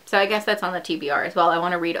Oathbringer. So I guess that's on the TBR as well. I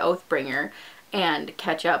want to read Oathbringer and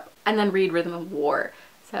catch up, and then read Rhythm of War.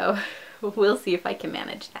 So we'll see if I can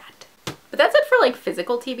manage that. But that's it for like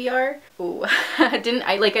physical TBR. Ooh,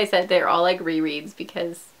 like I said, they're all like rereads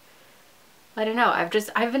because I don't know. I've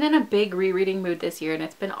been in a big rereading mood this year, and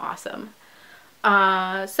it's been awesome.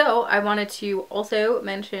 So I wanted to also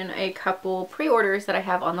mention a couple pre-orders that I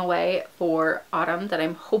have on the way for autumn that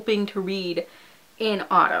I'm hoping to read in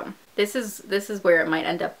autumn. This is where it might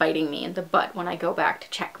end up biting me in the butt when I go back to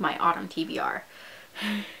check my autumn TBR.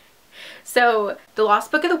 So The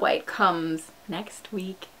Lost Book of the White comes next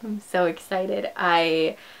week. I'm so excited.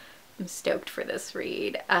 I am stoked for this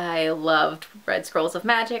read. I loved Red Scrolls of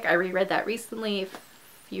Magic. I reread that recently, if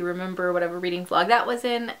you remember whatever reading vlog that was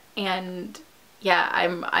in, and yeah,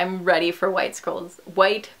 I'm ready for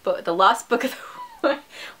The Lost Book of the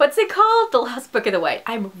what's it called? The Lost Book of the White.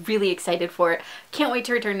 I'm really excited for it. Can't wait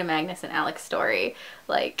to return to Magnus and Alec's story.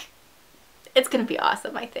 Like, it's gonna be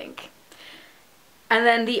awesome, I think. And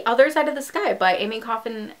then The Other Side of the Sky by Amy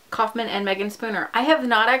Kaufman and Megan Spooner. I have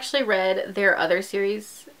not actually read their other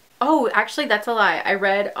series. Oh, actually that's a lie. I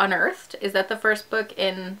read Unearthed. Is that the first book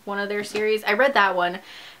in one of their series? I read that one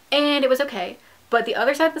and it was okay. But The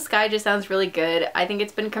Other Side of the Sky just sounds really good. I think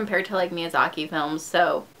it's been compared to like Miyazaki films,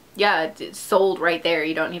 so yeah, it's sold right there.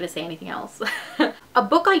 You don't need to say anything else. A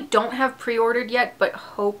book I don't have pre-ordered yet, but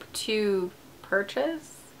hope to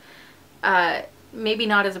purchase, maybe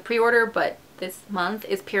not as a pre-order, but this month,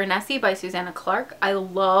 is Piranesi by Susanna Clarke. I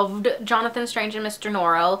loved Jonathan Strange and Mr.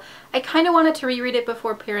 Norrell. I kind of wanted to reread it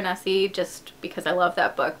before Piranesi just because I love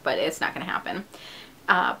that book, but it's not going to happen.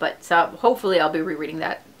 So hopefully I'll be rereading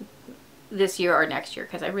that this year or next year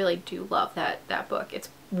because I really do love that book. It's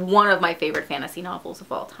one of my favorite fantasy novels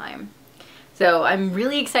of all time. So I'm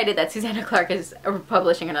really excited that Susanna Clarke is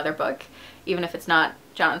publishing another book, even if it's not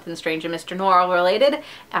Jonathan Strange and Mr. Norrell related.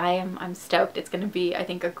 I'm stoked. It's going to be, I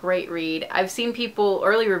think, a great read. I've seen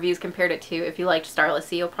early reviews compared it to, if you liked Starless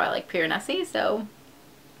Sea, you'll probably like Piranesi, so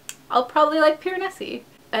I'll probably like Piranesi.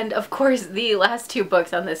 And of course, the last two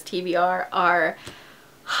books on this TBR are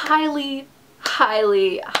highly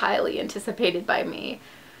anticipated by me,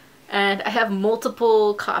 and I have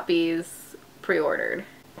multiple copies pre-ordered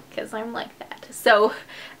because I'm like that. So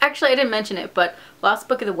actually I didn't mention it, but Lost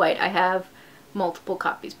Book of the White, I have multiple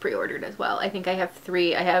copies pre-ordered as well. I think I have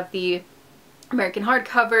 3. I have the American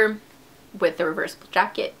hardcover with the reversible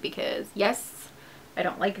jacket because yes, I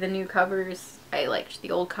don't like the new covers. I liked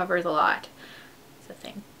the old covers a lot. So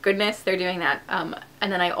thank goodness they're doing that. And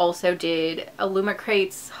then I also did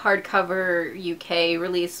Illumicrate's hardcover UK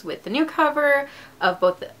release with the new cover of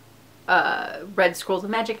both Red Scrolls of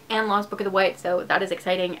Magic and Lost Book of the White, so that is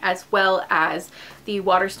exciting, as well as the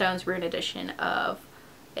Waterstones Rune edition of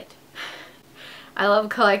it. I love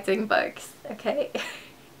collecting books, okay?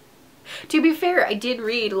 To be fair, I did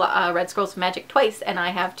read Red Scrolls of Magic twice, and I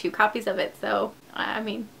have 2 copies of it, so I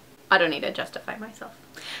mean, I don't need to justify myself.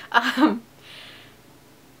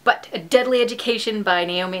 But A Deadly Education by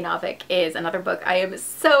Naomi Novik is another book I am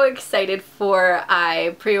so excited for.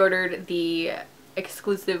 I pre-ordered the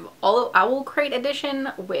exclusive Owlcrate edition,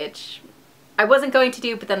 which I wasn't going to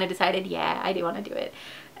do, but then I decided, yeah, I do want to do it.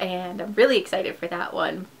 And I'm really excited for that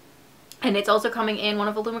one. And it's also coming in one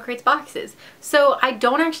of Illumicrate's boxes. So I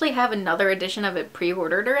don't actually have another edition of it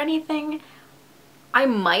pre-ordered or anything. I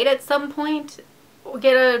might at some point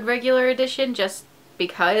get a regular edition just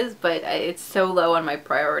because, but it's so low on my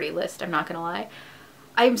priority list, I'm not gonna lie.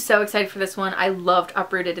 I'm so excited for this one. I loved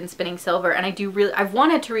Uprooted and Spinning Silver, and I've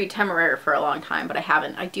wanted to read Temeraire for a long time, but I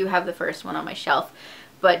haven't. I do have the first one on my shelf.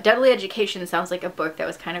 But Deadly Education sounds like a book that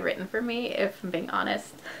was kind of written for me, if I'm being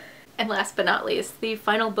honest. And last but not least, the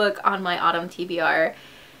final book on my autumn TBR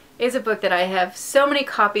is a book that I have so many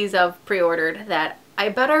copies of pre-ordered that I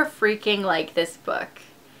better freaking like this book.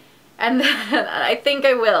 And I think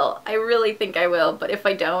I will. I really think I will, but if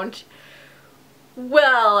I don't,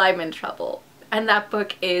 well, I'm in trouble. And that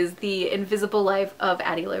book is The Invisible Life of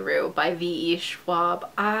Addie LaRue by V.E. Schwab.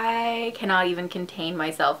 I cannot even contain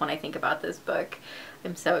myself when I think about this book.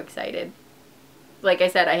 I'm so excited. Like I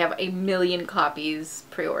said, I have 1 million copies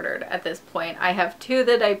pre-ordered at this point. I have 2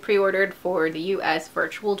 that I pre-ordered for the US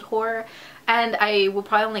virtual tour, and I will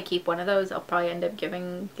probably only keep one of those. I'll probably end up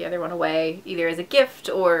giving the other one away, either as a gift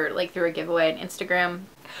or like through a giveaway on Instagram.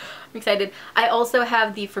 I'm excited. I also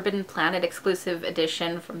have the Forbidden Planet exclusive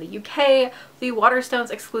edition from the UK, the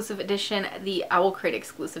Waterstones exclusive edition, the Owlcrate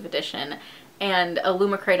exclusive edition, and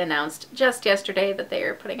Illumicrate announced just yesterday that they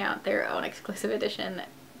are putting out their own exclusive edition,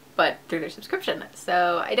 but through their subscription.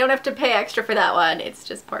 So I don't have to pay extra for that one. It's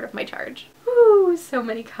just part of my charge. Woo, so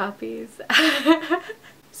many copies.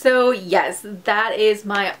 So yes, that is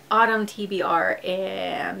my autumn TBR,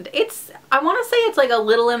 and I want to say it's like a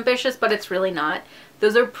little ambitious, but it's really not.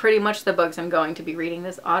 Those are pretty much the books I'm going to be reading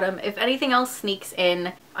this autumn. If anything else sneaks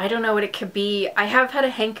in, I don't know what it could be. I have had a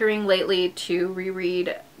hankering lately to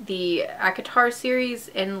reread the ACOTAR series,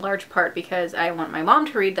 in large part because I want my mom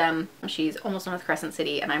to read them. She's almost done with Crescent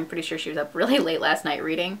City, and I'm pretty sure she was up really late last night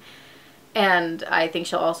reading. And I think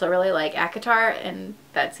she'll also really like ACOTAR and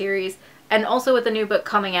that series. And also with the new book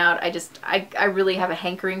coming out, I really have a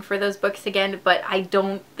hankering for those books again, but I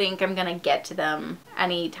don't think I'm gonna get to them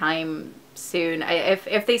anytime soon.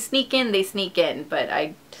 If they sneak in, they sneak in, but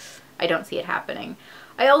I don't see it happening.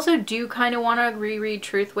 I also do kind of want to reread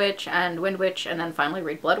Truth Witch and Wind Witch and then finally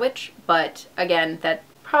read Blood Witch, but again, that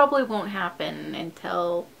probably won't happen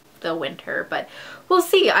until the winter, but we'll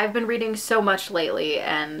see. I've been reading so much lately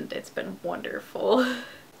and it's been wonderful.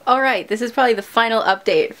 Alright, this is probably the final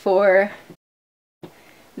update for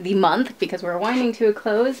the month because we're winding to a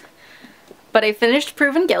close. But I finished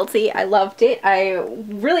Proven Guilty. I loved it.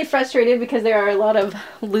 I'm really frustrated because there are a lot of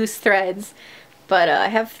loose threads, but I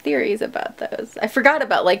have theories about those. I forgot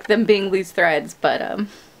about like them being loose threads, but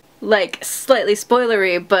like slightly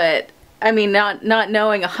spoilery, but I mean not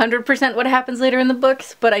knowing 100% what happens later in the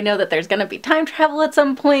books, but I know that there's gonna be time travel at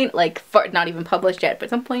some point, like not even published yet, but at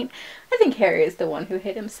some point. I think Harry is the one who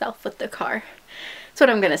hit himself with the car. That's what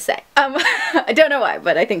I'm gonna say. I don't know why,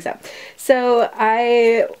 but I think so. So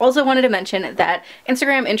I also wanted to mention that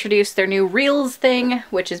Instagram introduced their new Reels thing,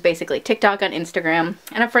 which is basically TikTok on Instagram.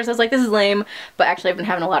 And at first I was like, this is lame, but actually I've been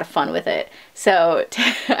having a lot of fun with it. So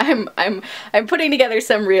I'm putting together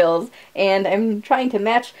some Reels, and I'm trying to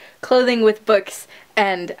match clothing with books,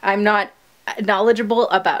 and I'm not knowledgeable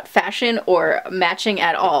about fashion or matching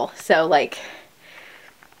at all. So like,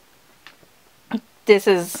 this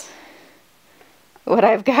is what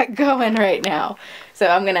I've got going right now. So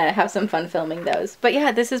I'm gonna have some fun filming those. But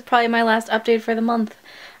yeah, this is probably my last update for the month.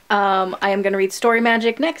 I am gonna read Story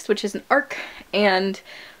Magic next, which is an arc, and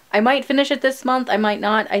I might finish it this month, I might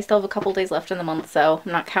not. I still have a couple days left in the month, so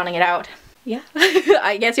I'm not counting it out. Yeah,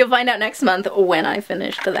 I guess you'll find out next month when I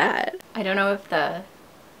finish that. I don't know if the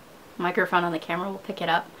microphone on the camera will pick it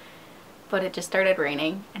up, but it just started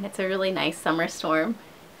raining, and it's a really nice summer storm.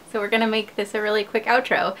 So we're gonna make this a really quick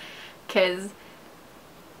outro, because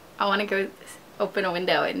I want to go open a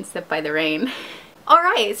window and sit by the rain.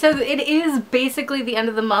 Alright, so it is basically the end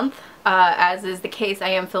of the month. As is the case, I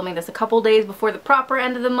am filming this a couple days before the proper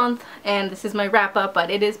end of the month, and this is my wrap up,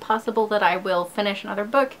 but it is possible that I will finish another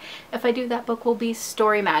book. If I do, that book will be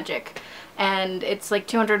Story Magic. And it's like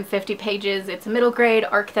 250 pages. It's a middle grade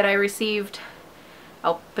arc that I received.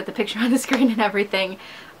 I'll put the picture on the screen and everything.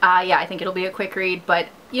 Yeah, I think it'll be a quick read, but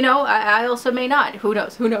you know, I also may not. Who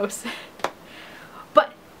knows? Who knows?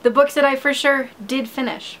 But the books that I for sure did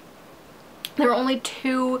finish, there were only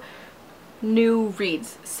 2 new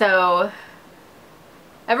reads, so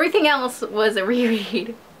everything else was a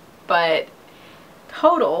reread, but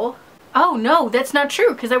total... Oh no, that's not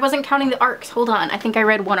true, because I wasn't counting the arcs. Hold on, I think I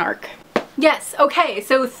read 1 arc. Yes, okay,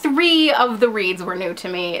 so 3 of the reads were new to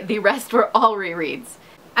me. The rest were all rereads.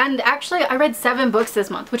 And actually I read 7 books this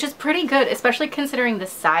month, which is pretty good, especially considering the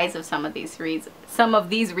size of some of these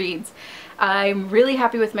reads. I'm really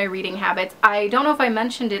happy with my reading habits. I don't know if I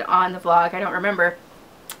mentioned it on the vlog, I don't remember,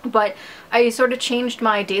 but I sort of changed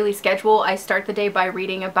my daily schedule. I start the day by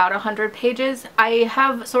reading about 100 pages. I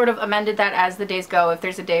have sort of amended that as the days go. If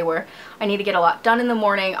there's a day where I need to get a lot done in the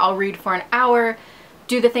morning, I'll read for an hour,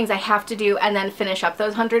 do the things I have to do, and then finish up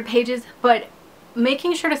those 100 pages. But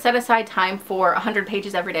making sure to set aside time for 100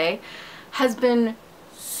 pages every day has been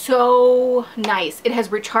so nice. It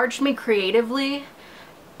has recharged me creatively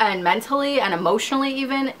and mentally and emotionally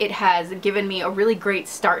even. It has given me a really great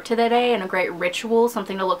start to the day and a great ritual,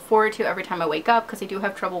 something to look forward to every time I wake up, because I do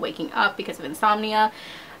have trouble waking up because of insomnia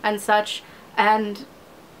and such. And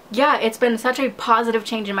yeah, it's been such a positive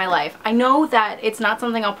change in my life. I know that it's not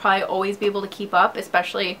something I'll probably always be able to keep up,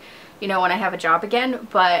 especially, you know, when I have a job again,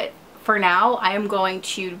 but for now I am going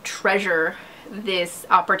to treasure this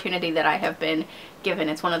opportunity that I have been given.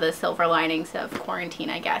 It's one of the silver linings of quarantine,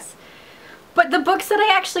 I guess. But the books that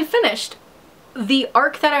I actually finished, the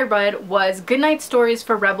arc that I read was Goodnight Stories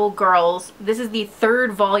for Rebel Girls. This is the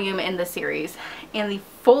 3rd volume in the series, and the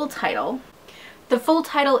full title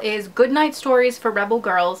is Goodnight Stories for Rebel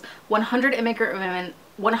Girls, 100 immigrant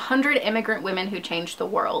women who changed the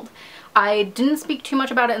world. I didn't speak too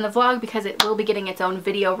much about it in the vlog because it will be getting its own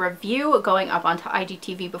video review going up onto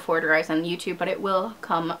IGTV before it arrives on YouTube, but it will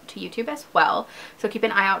come to YouTube as well, so keep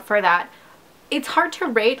an eye out for that. It's hard to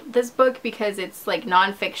rate this book because it's like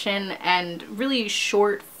nonfiction and really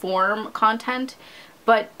short form content,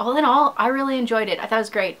 but all in all, I really enjoyed it. I thought it was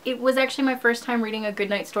great. It was actually my first time reading a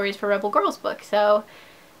Goodnight Stories for Rebel Girls book, so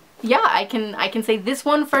yeah, I can say this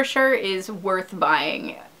one for sure is worth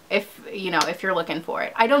buying if, you know, if you're looking for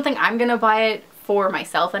it. I don't think I'm gonna buy it for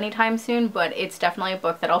myself anytime soon, but it's definitely a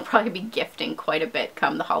book that I'll probably be gifting quite a bit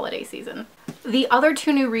come the holiday season. The other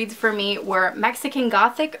 2 new reads for me were Mexican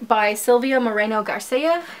Gothic by Silvia Moreno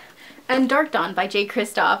Garcia and Dark Dawn by J.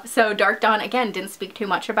 Kristoff. So Dark Dawn, again, didn't speak too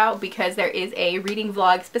much about because there is a reading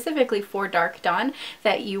vlog specifically for Dark Dawn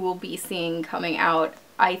that you will be seeing coming out,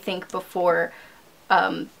 I think, before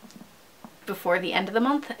the end of the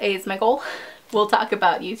month is my goal. We'll talk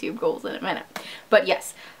about YouTube goals in a minute. But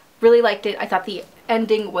yes, really liked it. I thought the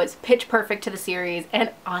ending was pitch perfect to the series, and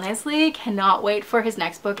honestly cannot wait for his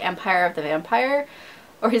next book, Empire of the Vampire,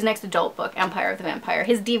 or his next adult book, Empire of the Vampire.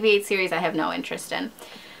 His Deviate series I have no interest in,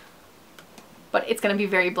 but it's gonna be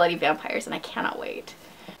very bloody vampires and I cannot wait.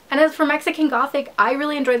 And as for Mexican Gothic, I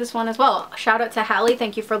really enjoyed this one as well. Shout out to Hallie,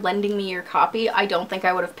 thank you for lending me your copy. I don't think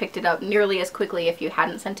I would have picked it up nearly as quickly if you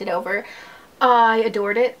hadn't sent it over. I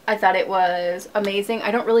adored it. I thought it was amazing.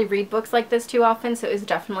 I don't really read books like this too often, so it was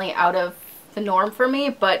definitely out of the norm for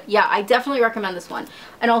me, but yeah, I definitely recommend this one.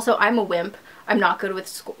 And also, I'm a wimp. I'm not good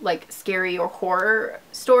with like scary or horror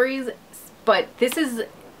stories, but this is,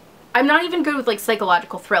 I'm not even good with like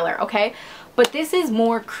psychological thriller, okay? But this is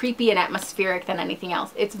more creepy and atmospheric than anything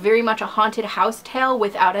else. It's very much a haunted house tale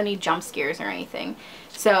without any jump scares or anything.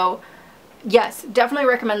 So yes, definitely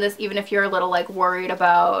recommend this even if you're a little like worried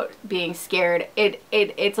about being scared.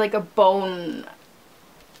 It's like a bone,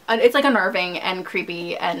 it's like unnerving and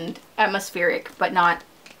creepy and atmospheric, but not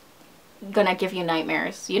gonna give you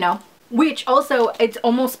nightmares, you know? Which also, it's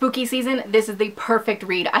almost spooky season. This is the perfect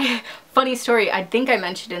read. Funny story, I think I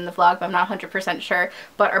mentioned it in the vlog, but I'm not 100% sure,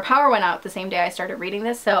 but our power went out the same day I started reading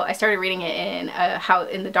this, so I started reading it in a house,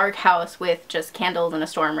 in the dark house with just candles and a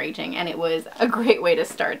storm raging, and it was a great way to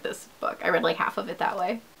start this book. I read like half of it that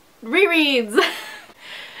way. Rereads!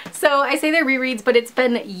 So I say they're rereads, but it's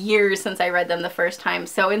been years since I read them the first time,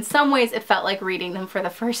 so in some ways it felt like reading them for the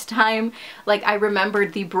first time. Like, I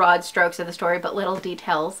remembered the broad strokes of the story, but little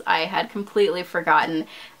details I had completely forgotten,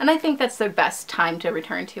 and I think that's the best time to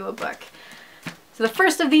return to a book. So the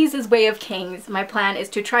first of these is Way of Kings. My plan is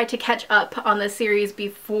to try to catch up on the series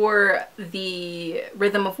before the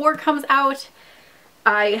Rhythm of War comes out.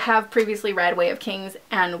 I have previously read Way of Kings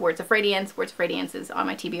and Words of Radiance. Words of Radiance is on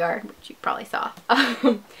my TBR, which you probably saw.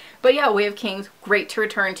 But yeah, Way of Kings, great to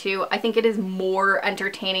return to. I think it is more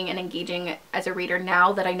entertaining and engaging as a reader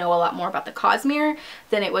now that I know a lot more about the Cosmere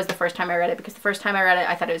than it was the first time I read it, because the first time I read it,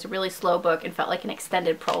 I thought it was a really slow book and felt like an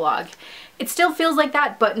extended prologue. It still feels like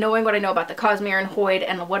that, but knowing what I know about the Cosmere and Hoid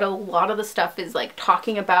and what a lot of the stuff is like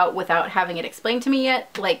talking about without having it explained to me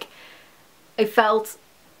yet, like, I felt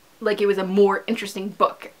like it was a more interesting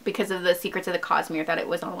book because of the secrets of the Cosmere that it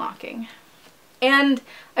was unlocking. And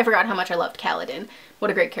I forgot how much I loved Kaladin.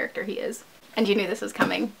 What a great character he is. And you knew this was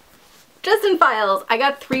coming. Dresden Files! I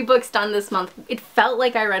got 3 books done this month. It felt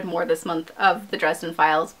like I read more this month of the Dresden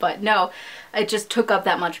Files, but no, it just took up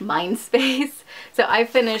that much mind space. So I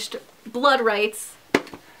finished Blood Rights,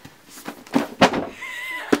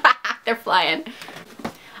 They're flying.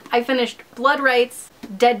 I finished Blood Rights,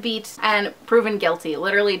 Deadbeat, and Proven Guilty.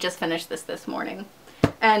 Literally just finished this morning.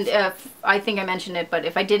 And I think I mentioned it, but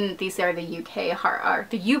if I didn't, these are the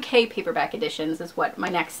UK paperback editions is what my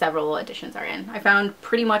next several editions are in. I found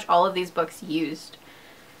pretty much all of these books used,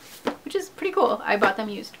 which is pretty cool. I bought them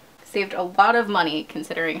used. Saved a lot of money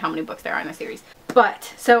considering how many books there are in the series.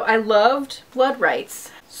 But, so I loved Blood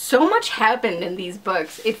Rights. So much happened in these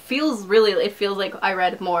books. It feels like I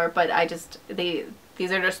read more, but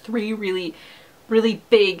these are just three really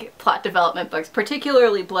big plot development books,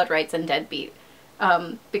 particularly Blood Rights and Deadbeat.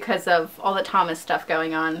 Because of all the Thomas stuff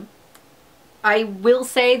going on. I will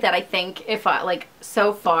say that I think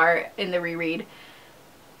so far in the reread,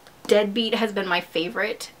 Deadbeat has been my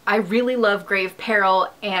favorite. I really love Grave Peril,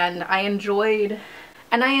 and I enjoyed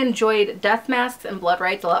Death Masks and Blood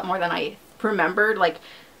Rights a lot more than I remembered.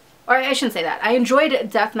 Or I shouldn't say that. I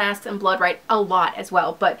enjoyed Death Masks and Blood Rights a lot as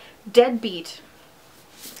well, but Deadbeat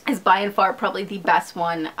is by and far probably the best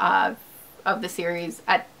one of the series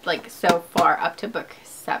at so far up to book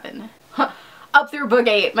 7. Up through book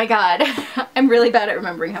 8, my god. I'm really bad at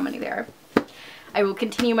remembering how many there are. I will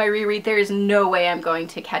continue my reread. There is no way I'm going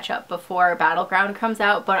to catch up before Battleground comes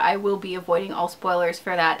out, but I will be avoiding all spoilers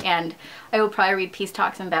for that, and I will probably read Peace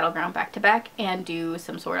Talks and Battleground back to back and do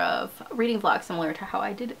some sort of reading vlog similar to how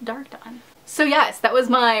I did Dark Dawn. So yes, that was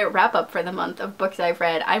my wrap up for the month of books I've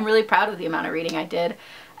read. I'm really proud of the amount of reading I did.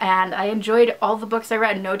 And I enjoyed all the books I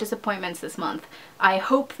read. No disappointments this month. I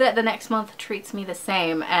hope that the next month treats me the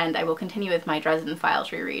same, and I will continue with my Dresden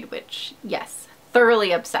Files reread, which, yes,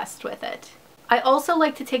 thoroughly obsessed with it. I also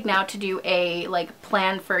like to take now to do a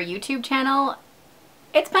plan for a YouTube channel.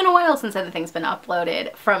 It's been a while since anything's been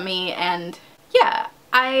uploaded from me, and yeah,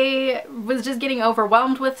 I was just getting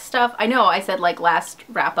overwhelmed with stuff. I know I said last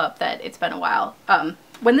wrap up that it's been a while.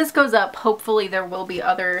 When this goes up, hopefully there will be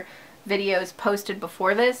other videos posted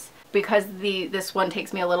before this, because this one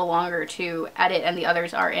takes me a little longer to edit and the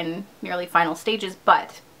others are in nearly final stages,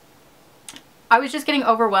 but I was just getting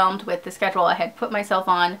overwhelmed with the schedule I had put myself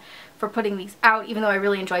on for putting these out, even though I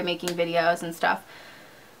really enjoy making videos and stuff.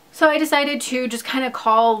 So I decided to just kind of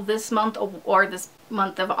call this month, or this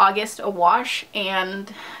month of August, a wash,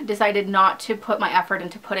 and decided not to put my effort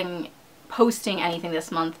into posting anything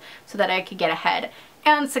this month so that I could get ahead.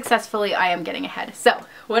 And successfully I am getting ahead. So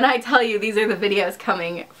when I tell you these are the videos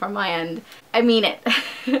coming from my end, I mean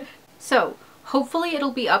it. So hopefully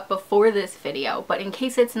it'll be up before this video, but in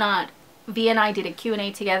case it's not, V and I did a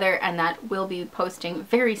Q&A together, and that will be posting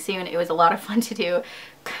very soon. It was a lot of fun to do.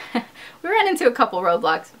 We ran into a couple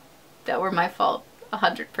roadblocks that were my fault,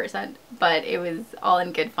 100%, but it was all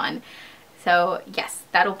in good fun. So yes,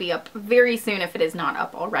 that'll be up very soon if it is not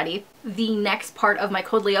up already. The next part of my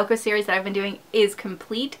Code Lyoko series that I've been doing is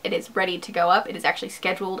complete. It is ready to go up. It is actually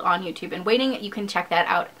scheduled on YouTube and waiting. You can check that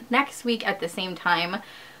out next week at the same time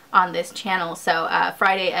on this channel. So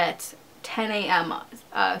Friday at 10 a.m.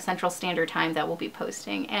 Central Standard Time that we'll be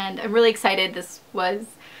posting. And I'm really excited. This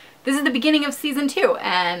is the beginning of season 2,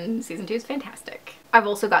 and season 2 is fantastic. I've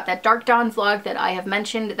also got that Dark Dawn vlog that I have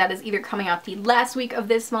mentioned that is either coming out the last week of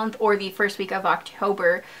this month or the first week of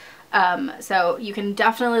October. So you can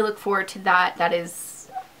definitely look forward to that. That is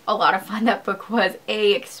a lot of fun. That book was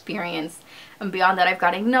an experience. And beyond that, I've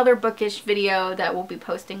got another bookish video that we'll be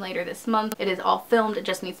posting later this month. It is all filmed. It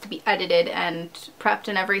just needs to be edited and prepped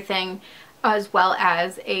and everything, as well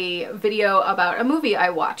as a video about a movie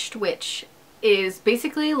I watched, which is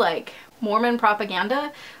basically Mormon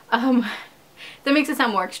propaganda. That makes it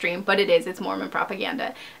sound more extreme, but it's Mormon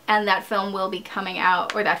propaganda. And that film will be coming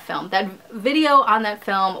out, or that video on that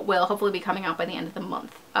film will hopefully be coming out by the end of the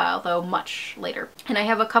month, although much later. And I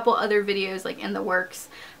have a couple other videos in the works,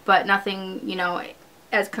 but nothing, you know,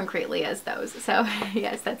 as concretely as those. So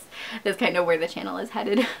yes, that's kind of where the channel is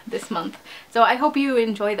headed this month. So I hope you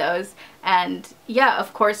enjoy those. And yeah,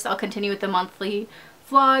 of course, I'll continue with the monthly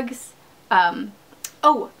vlogs.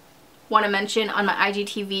 Oh, want to mention on my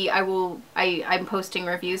IGTV, I'm posting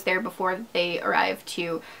reviews there before they arrive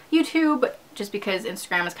to YouTube, just because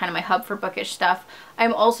Instagram is kind of my hub for bookish stuff.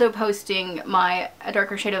 I'm also posting my A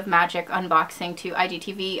Darker Shade of Magic unboxing to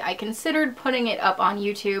IGTV. I considered putting it up on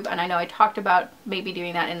YouTube, and I know I talked about maybe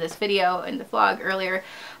doing that in this video, in the vlog earlier,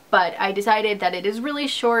 but I decided that it is really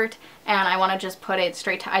short and I want to just put it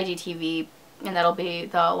straight to IGTV, and that'll be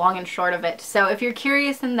the long and short of it. So if you're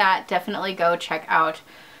curious in that, definitely go check out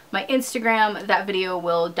my Instagram. That video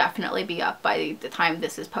will definitely be up by the time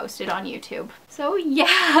this is posted on YouTube. So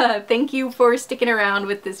yeah, thank you for sticking around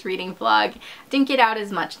with this reading vlog. Didn't get out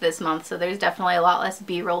as much this month, so there's definitely a lot less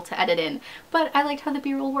B-roll to edit in, but I liked how the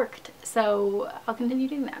B-roll worked, so I'll continue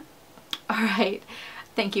doing that. Alright,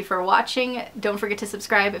 Thank you for watching. Don't forget to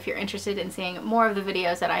subscribe if you're interested in seeing more of the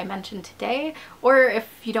videos that I mentioned today, or if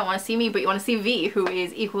you don't want to see me but you want to see V, who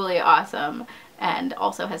is equally awesome and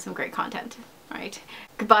also has some great content. Alright,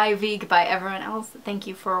 goodbye V, goodbye everyone else. Thank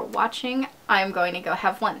you for watching. I'm going to go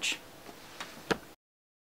have lunch.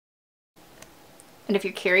 And if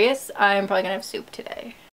you're curious, I'm probably gonna have soup today.